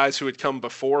the guys who had come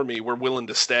before me were willing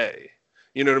to stay.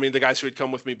 You know what I mean? The guys who had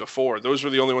come with me before, those were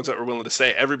the only ones that were willing to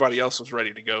stay. Everybody else was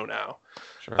ready to go now.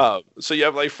 Sure. So you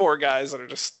have like 4 guys that are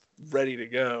just ready to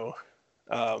go.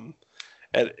 And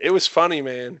it was funny,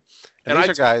 man. And these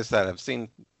are guys that have seen,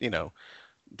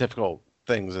 difficult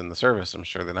things in the service. I'm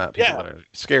sure they're not people that are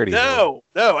scared easily.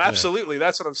 No, absolutely.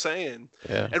 That's what I'm saying.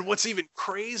 Yeah. And what's even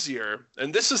crazier,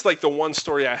 and this is like the one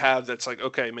story I have that's like,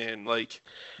 okay, man, like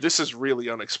this is really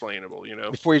unexplainable, you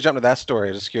know? Before you jump to that story,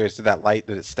 I'm just curious, did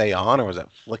it stay on, or was it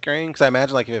flickering? Because I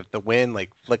imagine like if the wind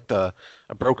like flicked a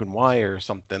broken wire or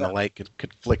something, the light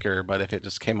could flicker, but if it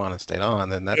just came on and stayed on,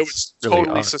 then that's it was really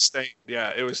totally odd. sustained. Yeah,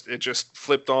 it just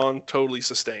flipped on, totally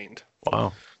sustained.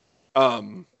 Wow.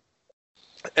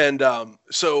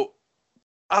 So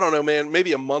I don't know, man,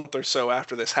 maybe a month or so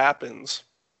after this happens,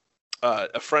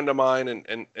 a friend of mine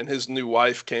and his new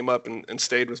wife came up and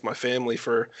stayed with my family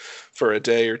for a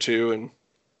day or two, and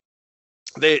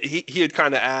he had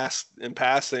kind of asked in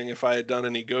passing if I had done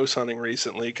any ghost hunting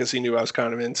recently because he knew I was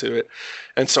kind of into it.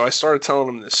 And so I started telling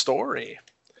him this story.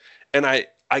 And I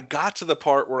got to the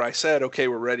part where I said, okay,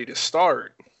 we're ready to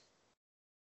start.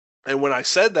 And when I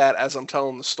said that, as I'm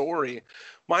telling the story,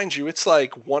 mind you, it's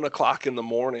like 1 o'clock in the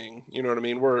morning. You know what I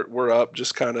mean? We're up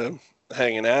just kind of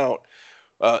hanging out.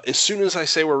 As soon as I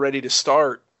say we're ready to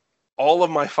start, all of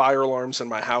my fire alarms in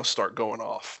my house start going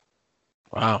off.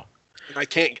 Wow. And I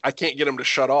can't get them to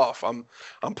shut off. I'm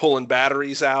pulling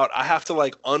batteries out. I have to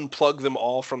like unplug them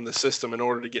all from the system in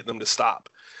order to get them to stop.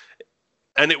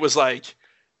 And it was like,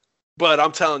 but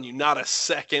I'm telling you, not a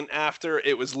second after,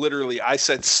 it was literally, I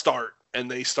said start and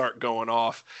they start going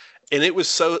off. And it was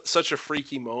such a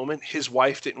freaky moment. His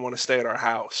wife didn't want to stay at our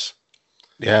house.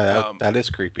 Yeah, that is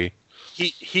creepy.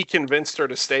 He convinced her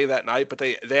to stay that night, but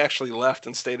they actually left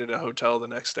and stayed at a hotel the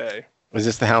next day. Is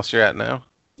this the house you're at now?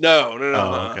 No.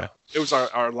 Okay. It was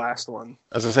our last one.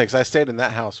 I was gonna say, because I stayed in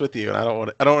that house with you, and I don't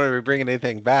want to be bringing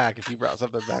anything back if you brought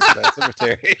something back to that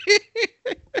cemetery.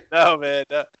 No, man.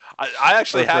 No. I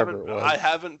actually Whatever haven't. it was. I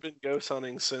haven't been ghost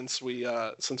hunting since we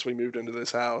moved into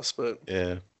this house. But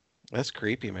Yeah, that's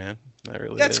creepy, man. That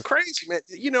really that's is. crazy, man.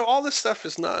 You know, all this stuff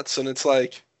is nuts, and it's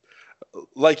like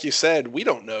you said, we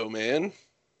don't know, man.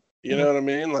 You know what I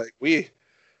mean? Like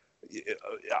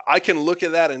I can look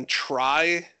at that and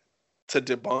try to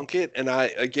debunk it, and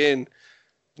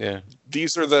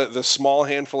these are the small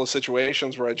handful of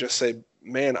situations where I just say,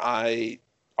 man, I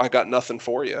got nothing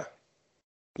for you.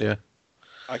 Yeah.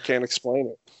 I can't explain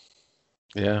it.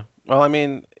 Yeah. Well, I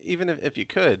mean, even if you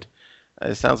could,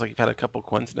 it sounds like you've had a couple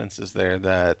coincidences there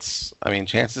that's, I mean,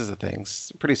 chances of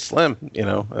things pretty slim, you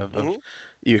know, of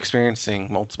you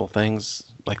experiencing multiple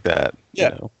things like that. Yeah.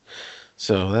 You know?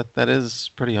 So that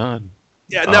is pretty odd.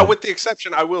 Yeah. Now, with the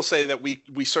exception, I will say that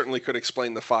we certainly could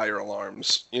explain the fire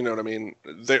alarms. You know what I mean?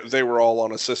 They were all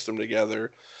on a system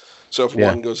together. So if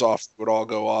one goes off, it would all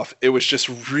go off. It was just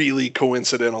really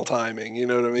coincidental timing. You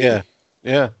know what I mean? Yeah.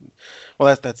 Yeah.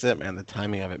 Well, that's it, man. The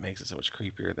timing of it makes it so much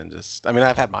creepier than just. I mean,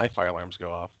 I've had my fire alarms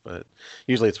go off, but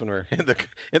usually it's when we're in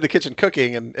the kitchen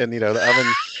cooking, and you know the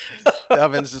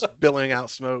oven's just billowing out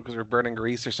smoke because we're burning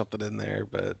grease or something in there.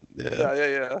 But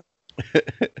Yeah.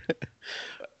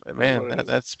 But man,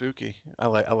 that's spooky. I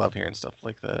love hearing stuff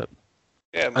like that.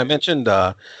 Yeah. Man. I mentioned,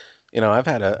 you know, I've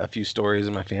had a few stories,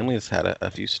 and my family has had a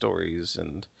few stories,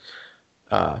 and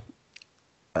I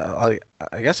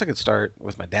guess I could start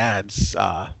with my dad's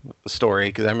story,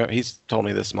 because I remember he's told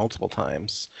me this multiple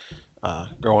times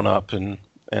growing up, and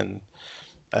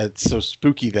it's so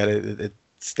spooky that it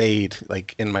stayed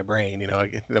like in my brain. You know,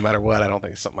 no matter what, I don't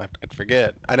think it's something I'd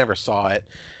forget. I never saw it.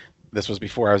 This was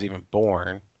before I was even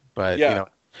born, but you know,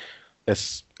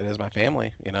 it is my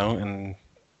family. You know, and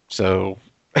so.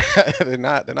 they're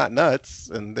not nuts,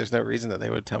 and there's no reason that they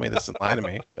would tell me this and lie to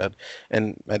me. But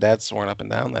and my dad's sworn up and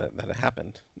down that it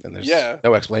happened, and there's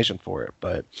no explanation for it.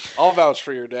 But I'll vouch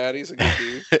for your dad. He's a good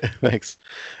dude. Thanks.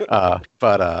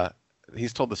 But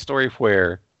he's told the story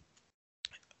where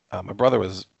my brother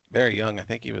was very young. I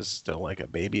think he was still like a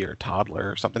baby or toddler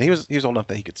or something. He was old enough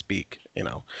that he could speak, you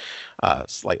know,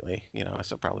 slightly. You know,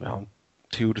 so probably around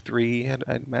 2 to 3,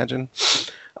 I'd imagine.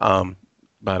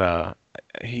 But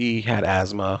he had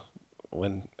asthma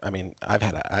I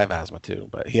have asthma too,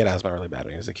 but he had asthma really bad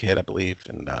when he was a kid, I believe.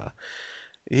 And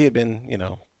he had been, you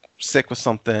know, sick with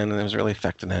something, and it was really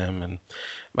affecting him. And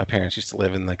my parents used to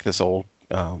live in like this old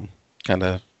kind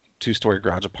of 2-story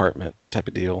garage apartment type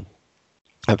of deal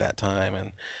at that time.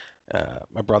 And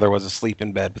my brother was asleep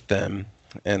in bed with them.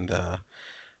 And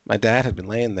my dad had been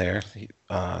laying there.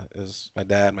 It was my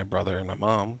dad, my brother, and my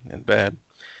mom in bed.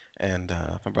 And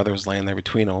my brother was laying there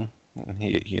between them. And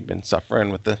he had been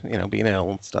suffering with the, you know, being ill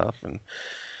and stuff. And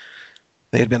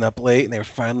they had been up late, and they were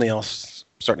finally all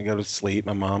starting to go to sleep.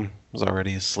 My mom was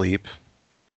already asleep.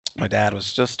 My dad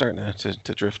was just starting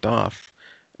to drift off.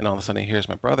 And all of a sudden he hears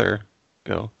my brother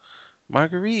go,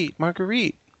 Marguerite,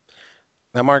 Marguerite.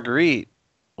 Now, Marguerite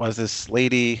was this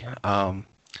lady,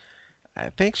 I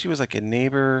think she was like a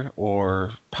neighbor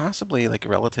or possibly like a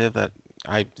relative that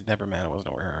I never met. I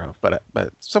wasn't aware of,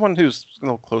 but someone who's a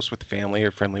little close with the family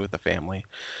or friendly with the family.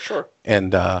 Sure.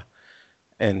 And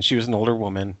she was an older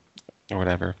woman or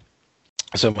whatever.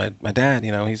 So my dad,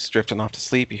 he's drifting off to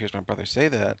sleep. He hears my brother say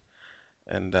that,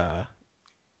 and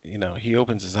he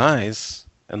opens his eyes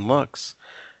and looks,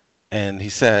 and he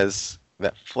says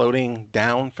that floating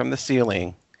down from the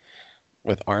ceiling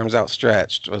with arms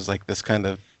outstretched was like this kind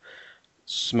of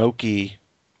smoky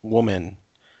woman.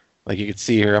 Like you could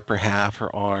see her upper half,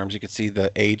 her arms. You could see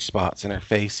the age spots in her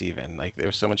face even. Like there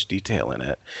was so much detail in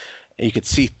it. And you could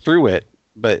see through it,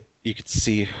 but you could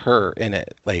see her in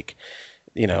it. Like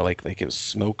it was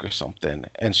smoke or something.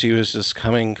 And she was just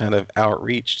coming kind of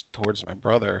outreached towards my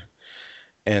brother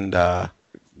and,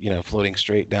 floating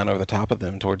straight down over the top of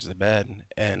them towards the bed.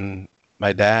 And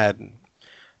my dad,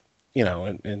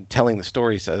 and telling the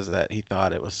story says that he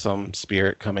thought it was some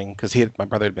spirit coming because my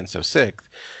brother had been so sick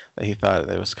that he thought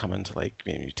it was coming to like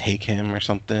maybe take him or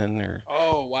something or.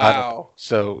 Oh, wow.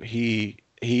 So he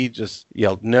just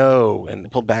yelled no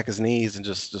and pulled back his knees and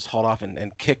just hauled off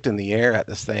and kicked in the air at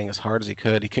this thing as hard as he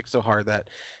could. He kicked so hard that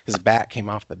his back came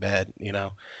off the bed,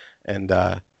 and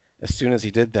as soon as he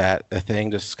did that, the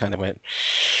thing just kind of went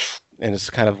and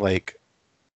just kind of like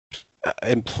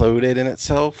imploded in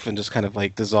itself and just kind of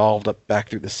like dissolved up back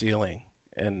through the ceiling.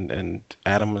 And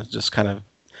Adam was just kind of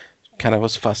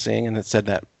was fussing and it said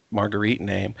that Marguerite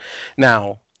name.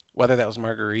 Now, whether that was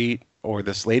Marguerite or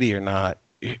this lady or not,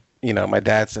 my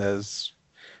dad says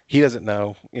he doesn't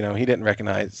know. He didn't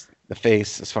recognize the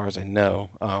face as far as I know.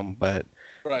 But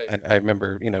right. I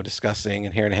remember, discussing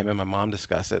and hearing him and my mom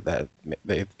discuss it that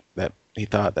he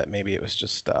thought that maybe it was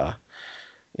just,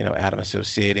 Adam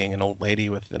associating an old lady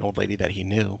with an old lady that he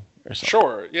knew or something.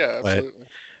 Sure. Yeah, absolutely.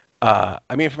 But,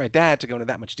 for my dad to go into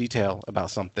that much detail about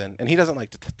something, and he doesn't like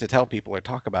to tell people or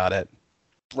talk about it.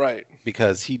 Right.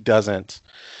 Because he's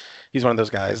one of those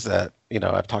guys that,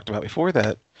 I've talked about before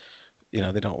that,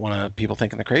 they don't want people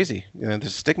thinking they're crazy. There's a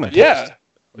stigma attached. Yeah.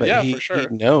 But for sure. He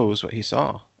knows what he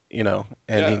saw, and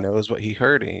Yeah. he knows what he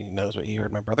heard. And he knows what he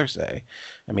heard my brother say.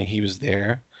 I mean, he was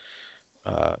there.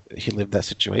 He lived that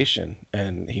situation,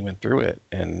 and he went through it.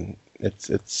 And it's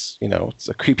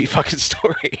a creepy fucking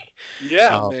story.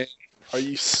 Yeah, man. Are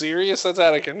you serious? That's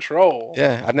out of control.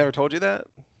 Yeah, I've never told you that.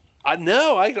 I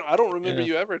know. I don't remember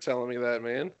you ever telling me that,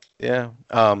 man. Yeah.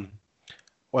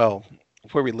 Well,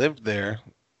 before we lived there,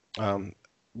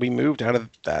 we moved out of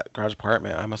that garage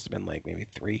apartment. I must have been like maybe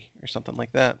 3 or something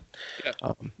like that.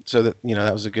 Yeah. So that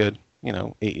that was a good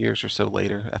 8 years or so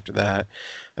later. After that,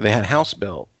 they had a house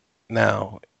built.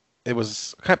 Now, it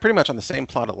was pretty much on the same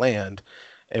plot of land.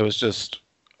 It was just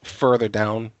further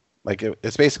down. Like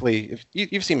it's basically, if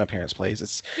you've seen my parents' place,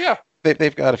 it's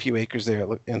they've got a few acres there,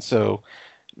 and so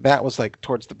that was like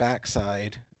towards the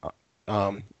backside,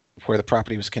 where the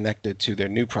property was connected to their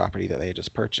new property that they had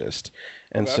just purchased,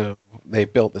 and so they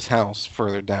built this house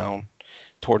further down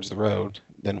towards the road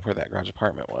than where that garage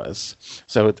apartment was.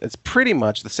 So it's pretty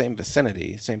much the same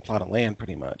vicinity, same plot of land,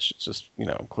 pretty much. It's just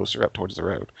closer up towards the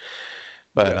road.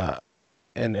 But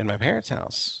in my parents'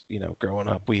 house, growing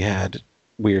up, we had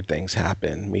weird things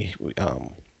happen. We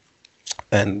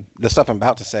and the stuff I'm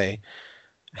about to say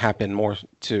happened more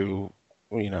to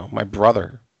my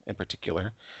brother in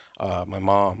particular, my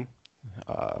mom,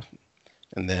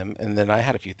 and them, and then I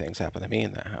had a few things happen to me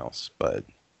in that house. But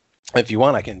if you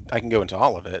want, I can go into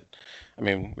all of it. I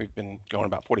mean, we've been going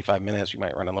about 45 minutes. We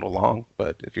might run a little long,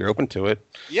 but if you're open to it.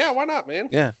 Yeah, why not, man?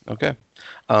 Yeah, okay.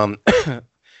 Some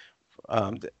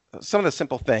of the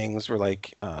simple things were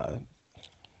like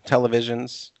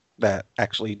televisions that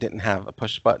actually didn't have a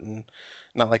push button,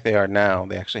 not like they are now.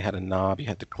 They actually had a knob you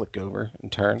had to click over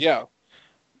and turn. Yeah.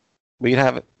 We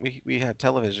had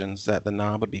televisions that the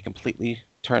knob would be completely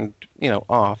turned,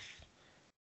 off,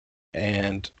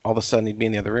 and all of a sudden you'd be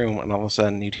in the other room, and all of a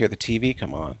sudden you'd hear the TV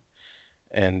come on,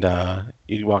 and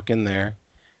you'd walk in there,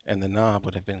 and the knob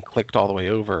would have been clicked all the way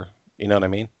over. You know what I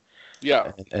mean?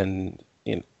 Yeah. And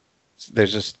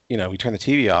there's just we turn the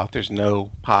TV off. There's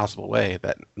no possible way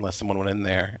that unless someone went in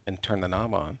there and turned the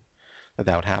knob on,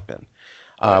 that would happen.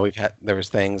 There was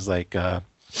things like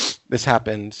this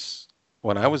happened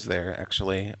when I was there.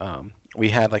 Actually, we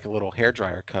had like a little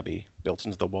hairdryer cubby built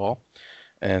into the wall,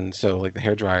 and so like the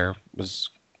hairdryer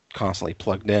was constantly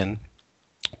plugged in.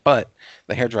 But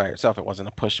the hairdryer itself, it wasn't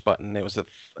a push button. It was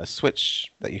a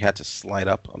switch that you had to slide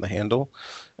up on the handle.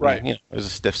 Right. It was a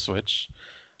stiff switch.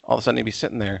 All of a sudden, you'd be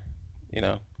sitting there,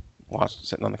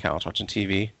 sitting on the couch watching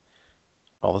TV.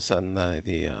 All of a sudden,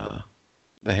 the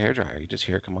hairdryer, you just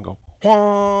hear it come and go,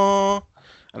 wah,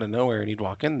 out of nowhere, and you'd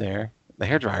walk in there. the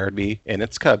hairdryer would be in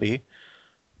its cubby,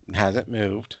 hasn't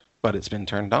moved, but it's been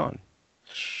turned on.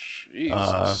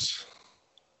 Jesus.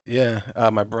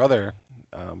 My brother,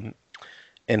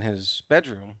 in his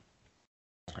bedroom,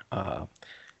 uh,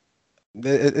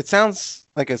 it sounds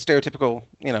like a stereotypical,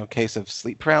 case of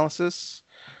sleep paralysis,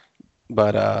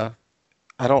 but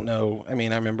I don't know. I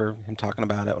mean, I remember him talking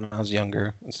about it when I was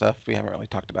younger and stuff. We haven't really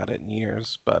talked about it in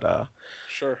years, but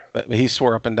Sure. but he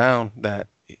swore up and down that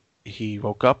he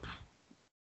woke up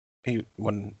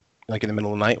like in the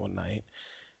middle of the night one night,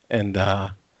 and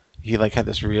he like had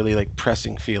this really like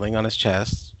pressing feeling on his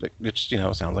chest, which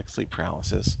sounds like sleep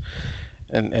paralysis,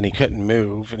 and he couldn't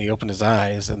move, and he opened his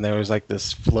eyes, and there was like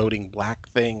this floating black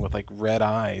thing with like red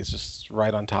eyes just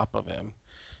right on top of him,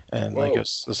 and like it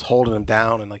was holding him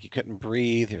down, and like he couldn't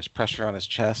breathe. There was pressure on his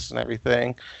chest and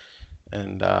everything,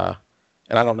 and I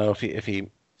don't know if he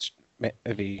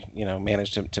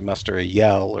managed to muster a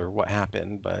yell or what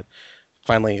happened, but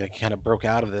finally like kind of broke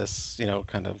out of this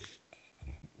kind of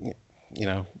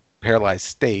paralyzed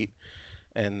state,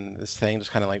 and this thing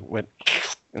just kind of like went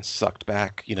and sucked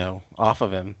back off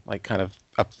of him, like kind of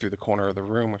up through the corner of the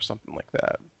room or something like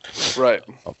that. Right.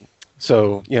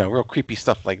 So real creepy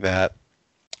stuff like that.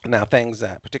 Now, things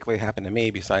that particularly happened to me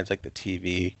besides like the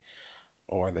TV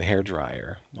or the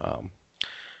hairdryer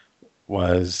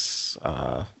was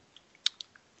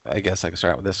I guess I could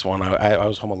start with this one. I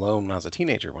was home alone when I was a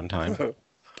teenager one time,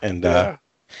 and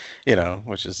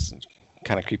which is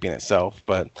kind of creepy in itself.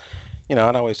 But I'd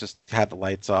always just had the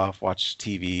lights off, watch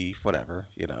TV, whatever.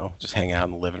 Just hang out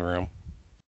in the living room.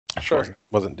 Sure.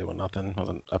 Wasn't doing nothing.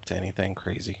 Wasn't up to anything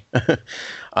crazy.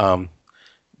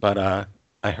 But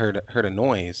I heard a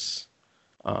noise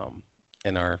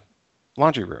in our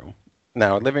laundry room.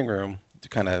 Now, our living room, to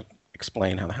kind of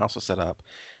explain how the house was set up,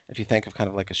 if you think of kind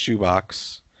of like a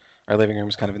shoebox, our living room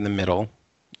is kind of in the middle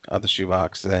of the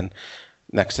shoebox. Then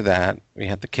next to that, we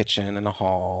had the kitchen and a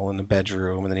hall and a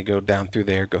bedroom, and then you go down through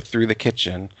there, go through the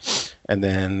kitchen, and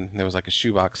then there was like a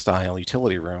shoebox style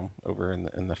utility room over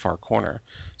in the far corner.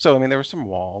 So I mean, there were some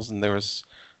walls and there was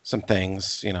some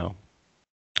things,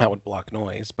 that would block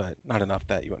noise, but not enough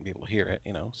that you wouldn't be able to hear it,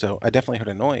 So I definitely heard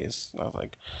a noise. I was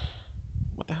like,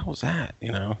 "What the hell was that?"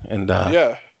 And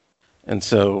Yeah. and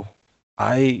so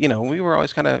we were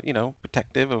always kind of,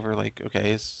 protective over like,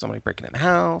 okay, is somebody breaking in the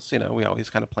house? We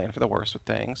always kind of plan for the worst with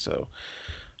things. So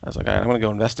I was like, all right, I'm going to go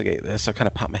investigate this. So I kind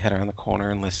of popped my head around the corner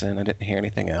and listen. I didn't hear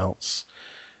anything else.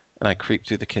 And I creeped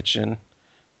through the kitchen,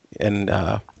 and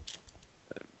I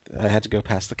had to go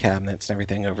past the cabinets and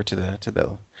everything over to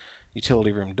the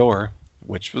utility room door,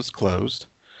 which was closed.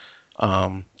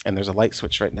 And there's a light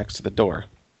switch right next to the door.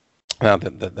 Now,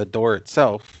 the door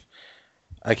itself,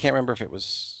 I can't remember if it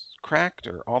was cracked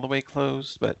or all the way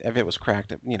closed, but if it was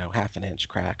cracked, half an inch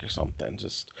crack or something.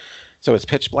 Just so it's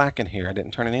pitch black in here. I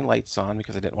didn't turn any lights on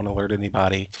because I didn't want to alert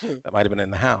anybody that might have been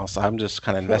in the house. I'm just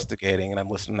kind of investigating, and I'm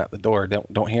listening at the door.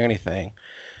 Don't hear anything.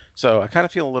 So I kind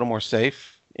of feel a little more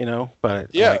safe,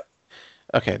 But Yeah. like,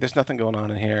 okay, there's nothing going on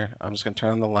in here. I'm just gonna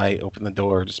turn on the light, open the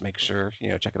door, just make sure,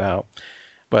 check it out.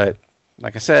 But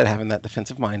like I said, having that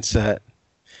defensive mindset,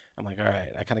 I'm like, all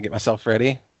right, I kind of get myself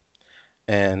ready,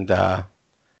 and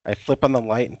I flip on the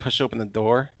light and push open the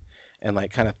door, and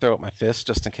like kind of throw up my fist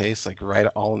just in case, like right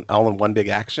all in one big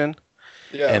action.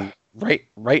 Yeah. And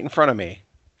right in front of me.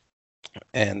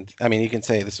 And I mean, you can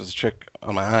say this was a trick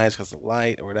on my eyes because of the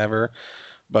light or whatever,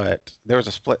 but there was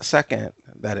a split second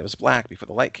that it was black before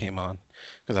the light came on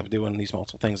because I'm doing these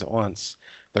multiple things at once.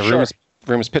 The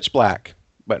room is pitch black,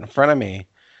 but in front of me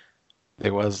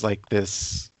there was like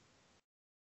this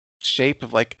shape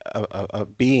of like a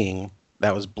being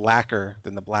that was blacker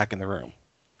than the black in the room.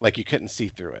 Like you couldn't see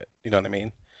through it. You know what I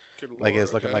mean? Good Like it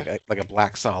was Lord, looking like a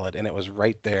black solid, and it was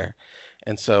right there.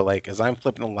 And so like as I'm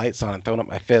flipping the lights on and throwing up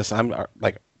my fist, I'm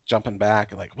like jumping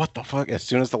back and like, what the fuck? As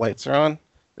soon as the lights are on,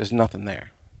 there's nothing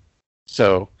there.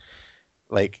 So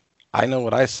like I know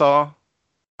what I saw.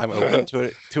 I'm open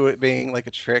to it being like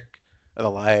a trick of the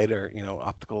light or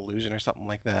optical illusion or something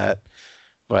like that.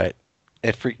 But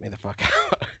it freaked me the fuck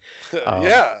out.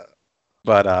 Yeah.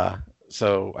 But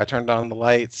so I turned on the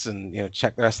lights and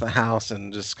checked the rest of the house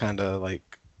and just kind of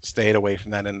like stayed away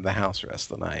from that end of the house the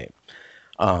rest of the night.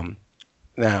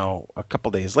 Now a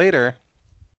couple days later,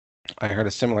 I heard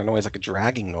a similar noise, like a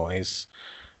dragging noise,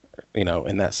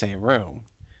 in that same room.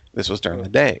 This was during the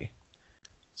day,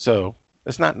 so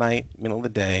it's not night, middle of the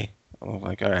day. I'm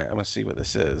like, all right, I'm gonna see what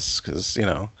this is because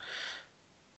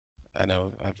I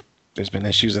know there's been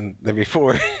issues in there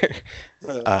before.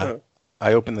 I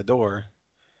opened the door.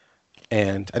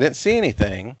 And I didn't see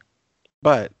anything,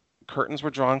 but curtains were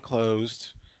drawn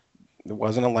closed. There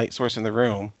wasn't a light source in the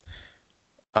room.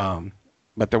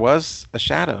 but there was a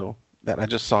shadow that I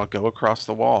just saw go across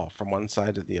the wall from one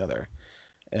side to the other.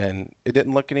 And it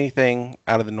didn't look anything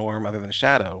out of the norm other than a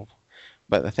shadow.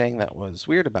 But the thing that was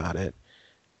weird about it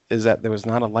is that there was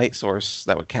not a light source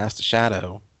that would cast a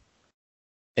shadow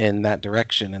in that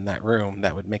direction in that room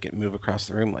that would make it move across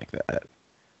the room like that.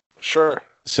 Sure.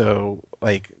 So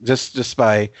like just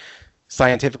by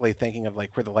scientifically thinking of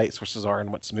like where the light sources are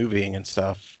and what's moving and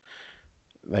stuff,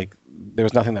 like there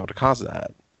was nothing that would have caused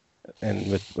that.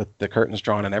 And with the curtains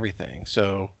drawn and everything.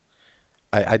 So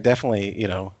I definitely,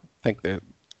 think that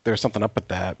there's something up with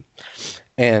that.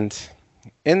 And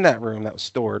in that room that was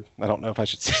stored, I don't know if I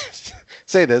should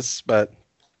say this, but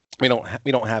we don't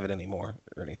have it anymore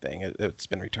or anything. It's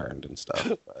been returned and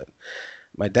stuff. But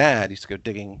my dad used to go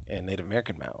digging in Native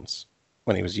American mounds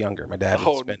when he was younger. My dad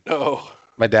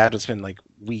would spend like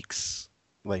weeks,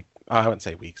 like I wouldn't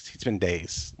say weeks. He'd spend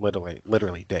days,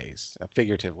 literally days,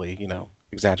 figuratively,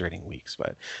 exaggerating weeks.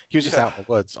 But he was just out in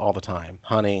the woods all the time,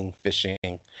 hunting,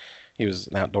 fishing. He was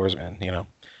an outdoorsman,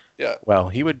 Yeah. Well,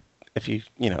 he would, if you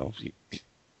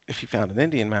found an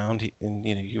Indian mound,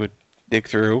 you would dig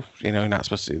through. You're not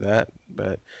supposed to do that,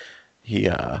 but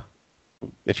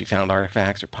if you found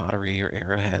artifacts or pottery or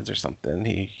arrowheads or something,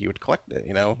 he would collect it,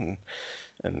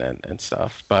 and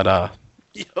stuff. But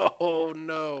oh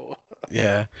no.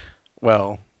 Yeah.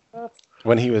 Well,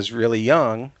 when he was really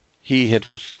young, he had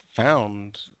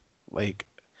found it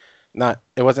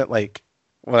wasn't like,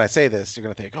 when I say this, you're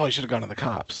going to think, oh, he should have gone to the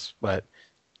cops, but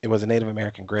it was a Native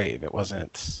American grave. It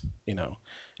wasn't,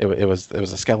 it was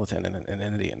a skeleton in an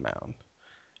Indian mound.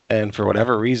 And for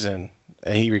whatever reason,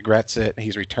 he regrets it.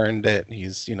 He's returned it.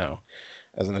 He's,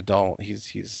 as an adult,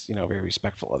 he's very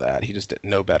respectful of that. He just didn't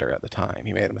know better at the time.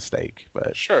 He made a mistake,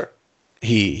 but sure.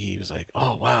 He was like,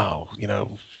 oh wow,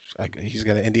 he's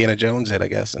gonna Indiana Jones it, I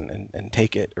guess, and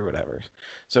take it or whatever.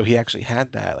 So he actually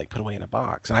had that like put away in a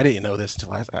box, and I didn't know this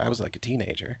until I was like a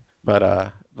teenager.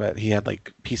 But he had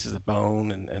like pieces of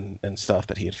bone and stuff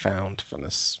that he had found from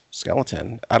this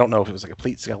skeleton. I don't know if it was like a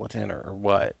complete skeleton or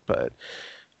what, but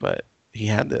he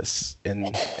had this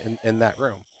in that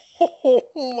room. Oh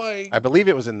my! I believe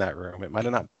it was in that room. It might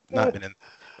have not been in.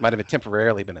 Might have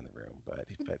temporarily been in the room, but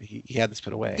he had this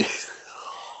put away.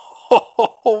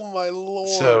 Oh my lord!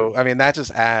 So I mean, that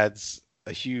just adds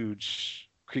a huge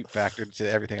creep factor to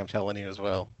everything I'm telling you as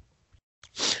well.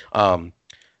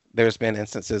 There's been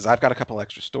instances. I've got a couple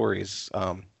extra stories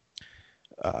about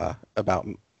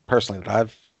personally that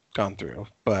I've gone through,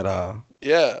 but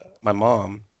my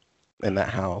mom in that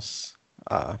house,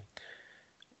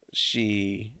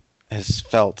 she has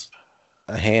felt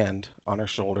a hand on her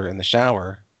shoulder in the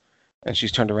shower, and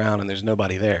she's turned around and there's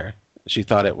nobody there. She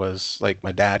thought it was like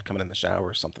my dad coming in the shower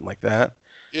or something like that.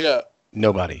 Yeah.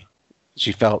 Nobody.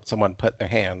 She felt someone put their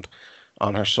hand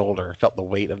on her shoulder, felt the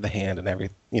weight of the hand and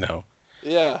everything,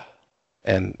 Yeah.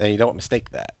 And you don't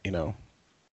mistake that,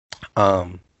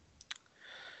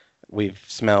 We've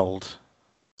smelled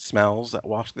smells that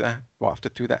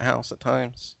wafted through that house at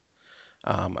times.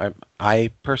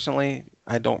 I personally,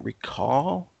 I don't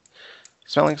recall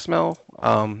smelling smell.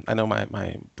 I know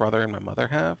my brother and my mother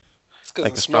have. It's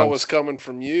because the smell was coming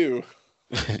from you.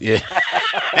 Yeah.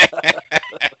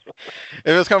 If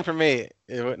it was coming from me,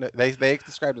 they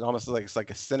described it almost like it's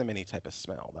like a cinnamony type of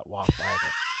smell that wafted by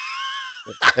them.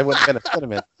 It wouldn't have been a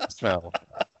cinnamon smell.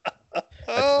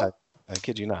 I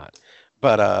kid you not.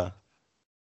 But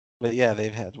yeah,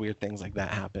 they've had weird things like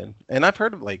that happen. And I've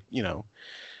heard of with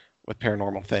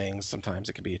paranormal things, sometimes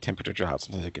it can be a temperature drop,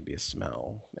 sometimes it can be a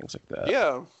smell, things like that.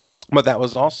 Yeah. But that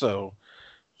was also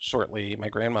shortly, my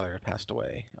grandmother had passed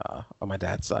away on my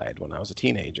dad's side when I was a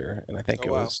teenager. And I think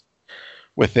was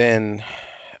within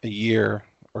a year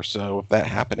or so of that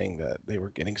happening that they were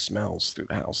getting smells through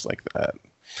the house like that.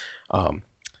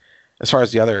 As far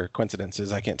as the other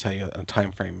coincidences, I can't tell you a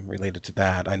time frame related to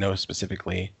that. I know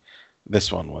specifically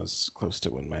this one was close to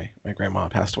when my grandma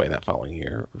passed away that following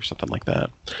year or something like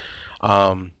that.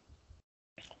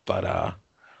 But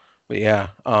yeah.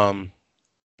 And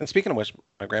speaking of which,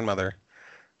 my grandmother,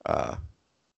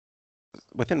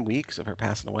 within weeks of her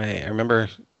passing away, I remember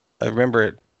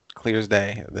it clear as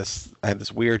day. I had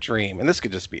this weird dream, and this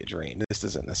could just be a dream. This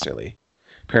isn't necessarily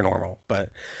paranormal,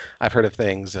 but I've heard of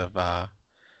things of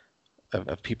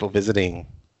people visiting,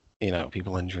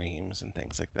 people in dreams and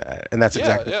things like that. And that's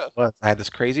exactly what it was. I had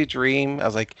this crazy dream. I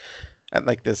was like at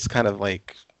like this kind of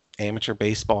like amateur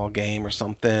baseball game or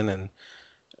something, and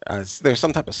there's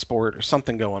some type of sport or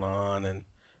something going on,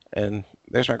 and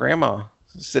there's my grandma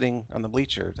sitting on the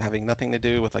bleacher having nothing to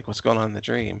do with like what's going on in the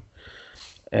dream.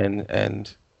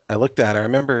 And I looked at her. I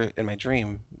remember in my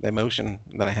dream the emotion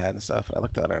that I had and stuff. And I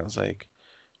looked at her and I was like,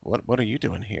 what are you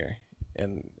doing here?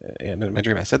 And in my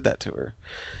dream, I said that to her.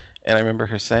 And I remember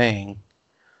her saying,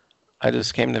 I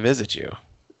just came to visit you.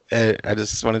 I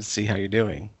just wanted to see how you're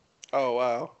doing. Oh,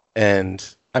 wow.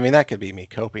 And I mean, that could be me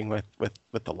coping with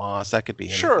the loss. That could be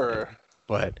anything. Sure.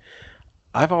 But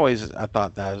I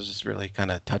thought that was just really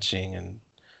kind of touching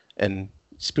and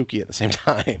spooky at the same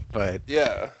time. But,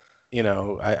 Yeah.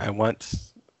 I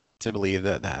want to believe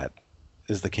that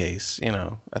is the case.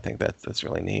 I think that's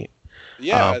really neat.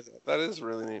 Yeah, that is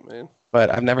really neat, man. But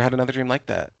I've never had another dream like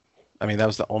that. I mean, that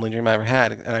was the only dream I ever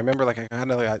had. And I remember I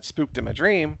kind of got spooked in my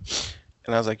dream,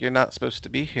 and I was like, "You're not supposed to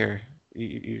be here.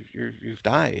 You've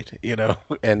died,"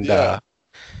 And Yeah.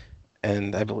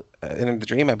 and in the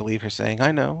dream, I believe her saying,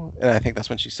 "I know," and I think that's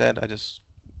when she said, "I just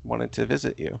wanted to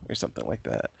visit you," or something like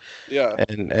that. Yeah.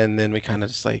 And then we kind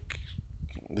of just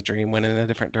the dream went in a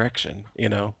different direction,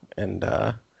 and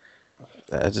I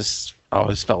just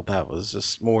always felt that was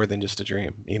just more than just a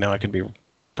dream. I could be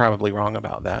probably wrong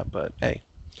about that, but hey,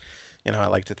 I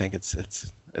like to think it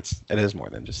is more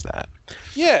than just that.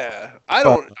 Yeah.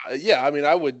 I mean,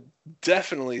 I would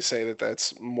definitely say that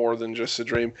that's more than just a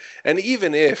dream. And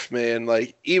even if, man,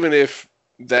 even if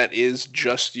that is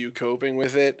just you coping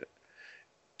with it,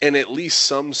 and at least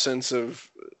some sense of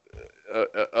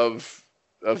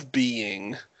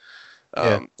being,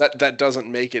 that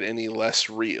doesn't make it any less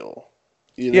real.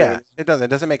 It doesn't. It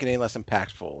doesn't make it any less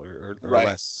impactful or Right.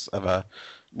 less of a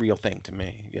real thing to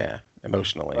me. Yeah,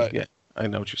 emotionally. Right. Yeah, I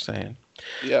know what you're saying.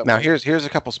 Yeah. Now here's a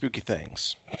couple spooky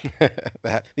things.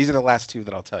 These are the last two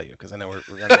that I'll tell you because I know we're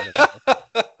running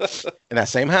in that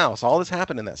same house. All this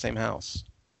happened in that same house.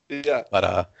 Yeah.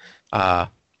 But well,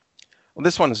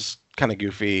 this one is kind of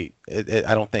goofy.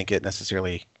 I don't think it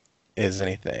necessarily is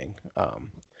anything.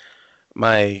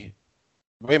 The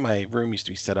way my room used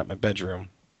to be set up, my bedroom,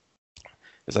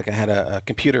 is I had a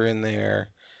computer in there,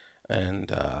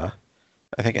 and I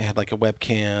think I had a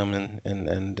webcam,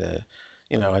 and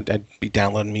I'd be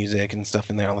downloading music and stuff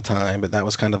in there all the time. But that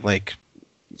was kind of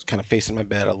facing my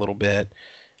bed a little bit.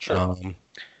 Sure.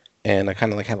 And I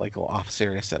kind of had a little office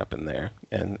area set up in there,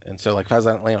 and so if I was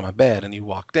laying on my bed and you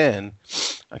walked in,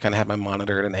 I kind of had my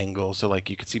monitor at an angle, so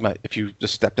you could see if you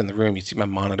just stepped in the room, you'd see my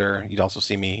monitor, you'd also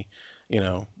see me,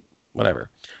 whatever.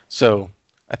 So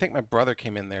I think my brother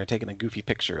came in there taking a goofy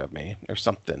picture of me or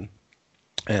something,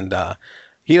 and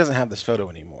he doesn't have this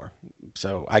photo anymore,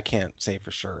 so I can't say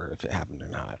for sure if it happened or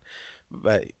not.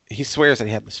 But he swears that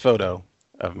he had this photo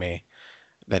of me,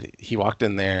 that he walked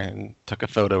in there and took a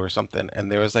photo or something,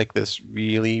 and there was this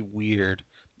really weird.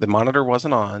 The monitor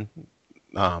wasn't on.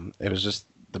 It was just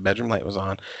the bedroom light was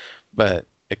on, but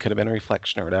it could have been a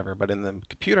reflection or whatever. But in the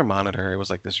computer monitor, it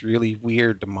was this really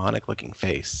weird demonic looking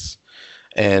face,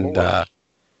 and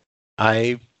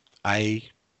I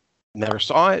never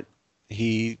saw it.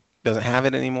 He doesn't have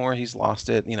it anymore. He's lost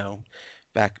it.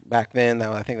 Back then,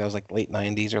 I think that was late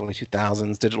 90s, early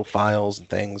 2000s, digital files and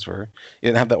things where you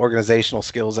didn't have the organizational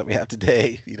skills that we have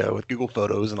today, with Google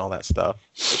Photos and all that stuff.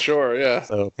 Sure, yeah.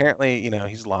 So apparently,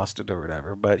 he's lost it or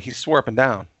whatever, but he swore up and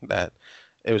down that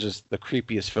it was just the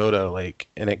creepiest photo,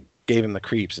 and it gave him the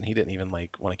creeps, and he didn't even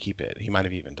want to keep it. He might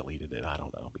have even deleted it. I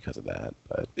don't know because of that,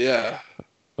 but yeah.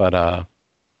 But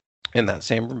in that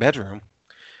same bedroom,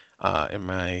 in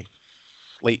my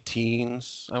late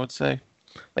teens, I would say.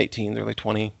 Late teens, early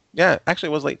 20. Yeah, actually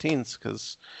it was late teens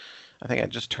because I think I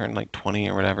just turned 20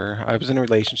 or whatever. I was in a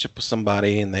relationship with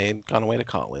somebody and they had gone away to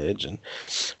college, and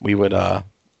we would Skype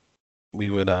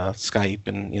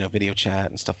and video chat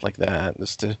and stuff like that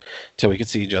just till we could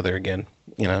see each other again.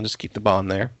 Just keep the bond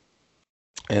there.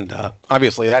 And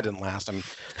obviously that didn't last. I mean,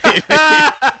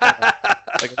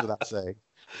 I guess without saying.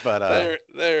 But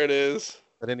there it is.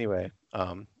 But anyway,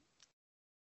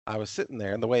 I was sitting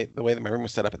there, and the way that my room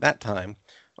was set up at that time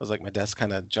was my desk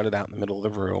kind of jutted out in the middle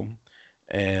of the room,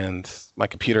 and my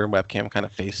computer and webcam kind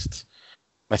of faced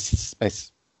my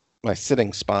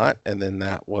sitting spot, and then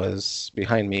that was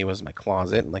behind me was my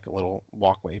closet and a little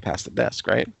walkway past the desk,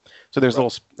 right? So there's a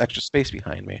little extra space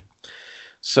behind me.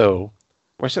 So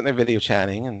we're sitting there video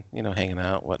chatting and hanging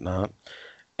out, whatnot,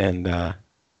 and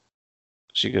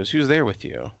she goes, "Who's there with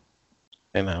you?"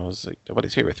 And I was like,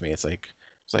 "Nobody's here with me." It's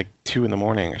 2 a.m.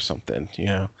 or something,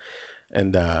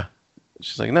 and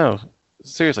she's like, "No,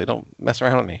 seriously, don't mess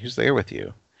around with me. Who's there with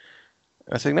you?"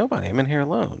 And I said, "Nobody. I'm in here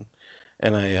alone."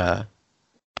 And I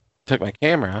took my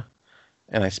camera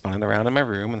and I spun it around in my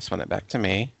room and spun it back to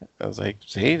me. I was like,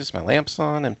 "See, just my lamps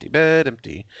on, empty bed,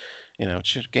 empty,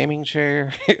 gaming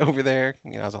chair over there.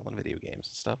 I was all in video games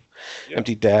and stuff. Yep.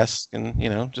 Empty desk,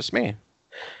 and just me."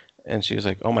 And she was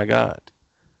like, "Oh my God,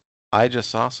 I just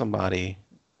saw somebody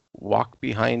walk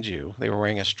behind you. They were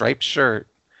wearing a striped shirt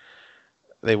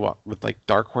They walked with like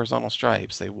dark horizontal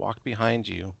stripes. They walked behind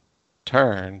you,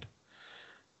 turned,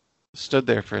 stood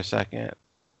there for a second,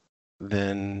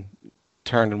 then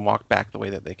turned and walked back the way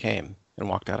that they came and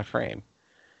walked out of frame.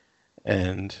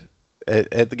 And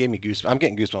it gave me goosebumps. I'm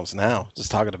getting goosebumps now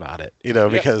just talking about it,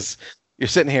 because you're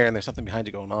sitting here and there's something behind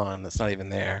you going on that's not even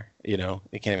there, you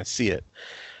can't even see it.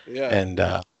 Yeah. And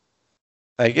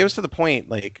like it was to the point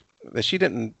like that she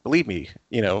didn't believe me,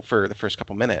 for the first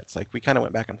couple minutes. Like we kind of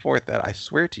went back and forth that I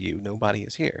swear to you, nobody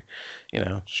is here,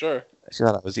 Sure. She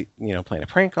thought I was, playing a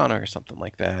prank on her or something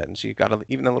like that, and she got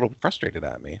even a little frustrated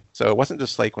at me. So it wasn't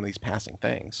just like one of these passing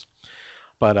things.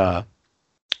 But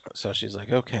so she's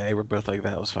like, okay, we're both like,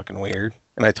 that was fucking weird.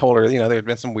 And I told her, there had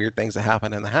been some weird things that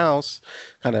happened in the house,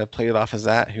 kind of played it off as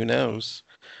that, who knows.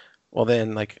 Well,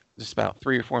 then, like, just about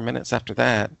 3 or 4 minutes after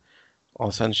that, all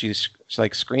of a sudden she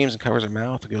like screams and covers her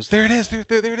mouth and goes, there it is, there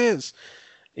it is.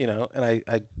 And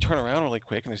I turn around really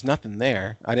quick and there's nothing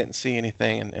there. I didn't see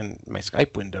anything in my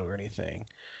Skype window or anything.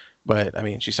 But, I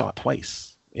mean, she saw it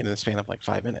twice in the span of like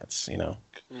 5 minutes,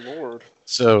 Lord.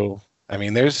 So, I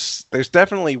mean, there's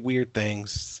definitely weird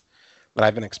things that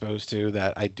I've been exposed to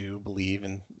that I do believe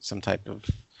in some type of,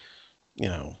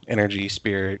 energy,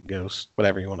 spirit, ghost,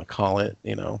 whatever you want to call it,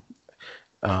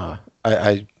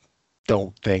 I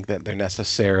don't think that they're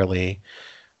necessarily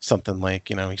something like,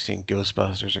 you've seen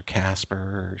Ghostbusters or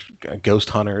Casper or Ghost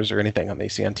Hunters or anything that they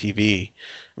see on TV.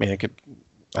 I mean,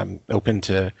 I'm open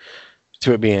to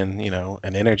it being,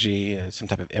 an energy, some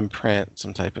type of imprint,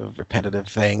 some type of repetitive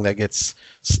thing that gets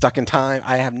stuck in time.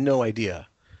 I have no idea.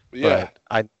 Yeah. But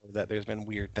I know that there's been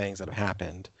weird things that have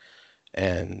happened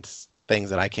and things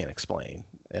that I can't explain.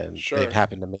 And Sure. They've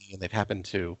happened to me and they've happened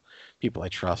to people I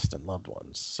trust and loved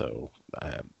ones. So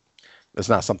it's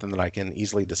not something that I can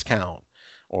easily discount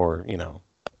or,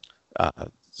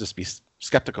 just be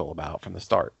skeptical about from the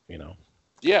start,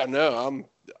 Yeah, no,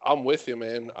 I'm with you,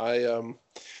 man. I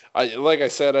like I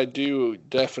said, I do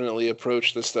definitely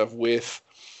approach this stuff with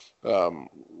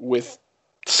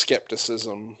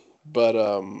skepticism, but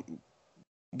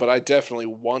I definitely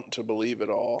want to believe it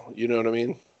all. You know what I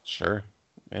mean? Sure.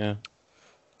 Yeah.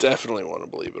 Definitely want to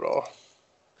believe it all.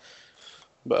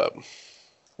 But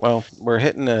well, we're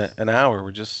hitting an hour.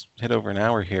 We're just hit over an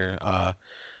hour here.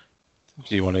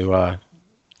 Do you want to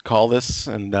call this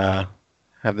and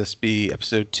have this be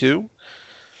episode 2?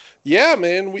 Yeah,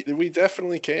 man, we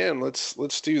definitely can.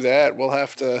 Let's do that. We'll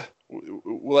have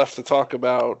to talk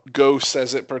about ghosts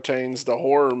as it pertains to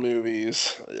horror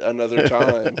movies another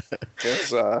time.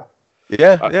 'Cause,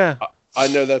 I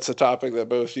know that's a topic that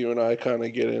both you and I kind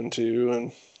of get into,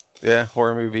 and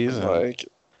horror movies. Like,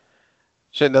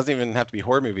 shit, it doesn't even have to be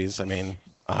horror movies. I mean,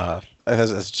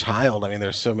 as a child, I mean,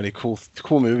 there's so many cool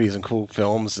movies and cool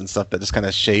films and stuff that just kind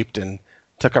of shaped and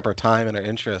took up our time and our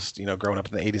interest, growing up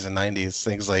in the 80s and 90s.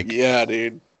 Things like, yeah,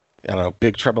 dude. I don't know,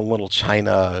 Big Trouble in Little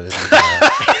China.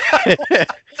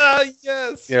 And,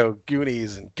 yes.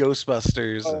 Goonies and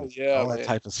Ghostbusters and all that man.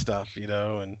 type of stuff,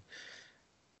 and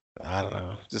I don't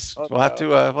know. Just we'll have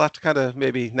to kind of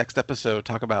maybe next episode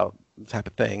talk about the type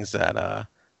of things that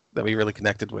we really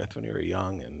connected with when we were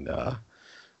young,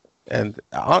 and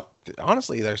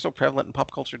honestly, they're so prevalent in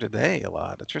pop culture today. A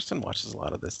lot. Tristan watches a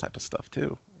lot of this type of stuff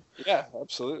too. Yeah,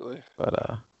 absolutely. But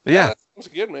yeah, that sounds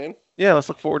good, man. Yeah, let's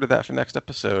look forward to that for next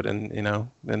episode, and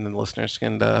then the listeners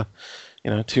can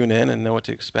tune in and know what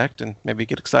to expect, and maybe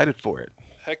get excited for it.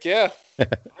 Heck yeah,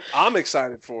 I'm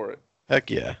excited for it. Heck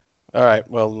yeah. All right.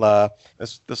 Well,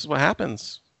 this is what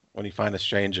happens when you find a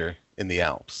stranger in the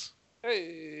Alps.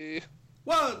 Hey.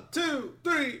 1, 2,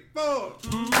 3,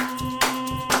 4.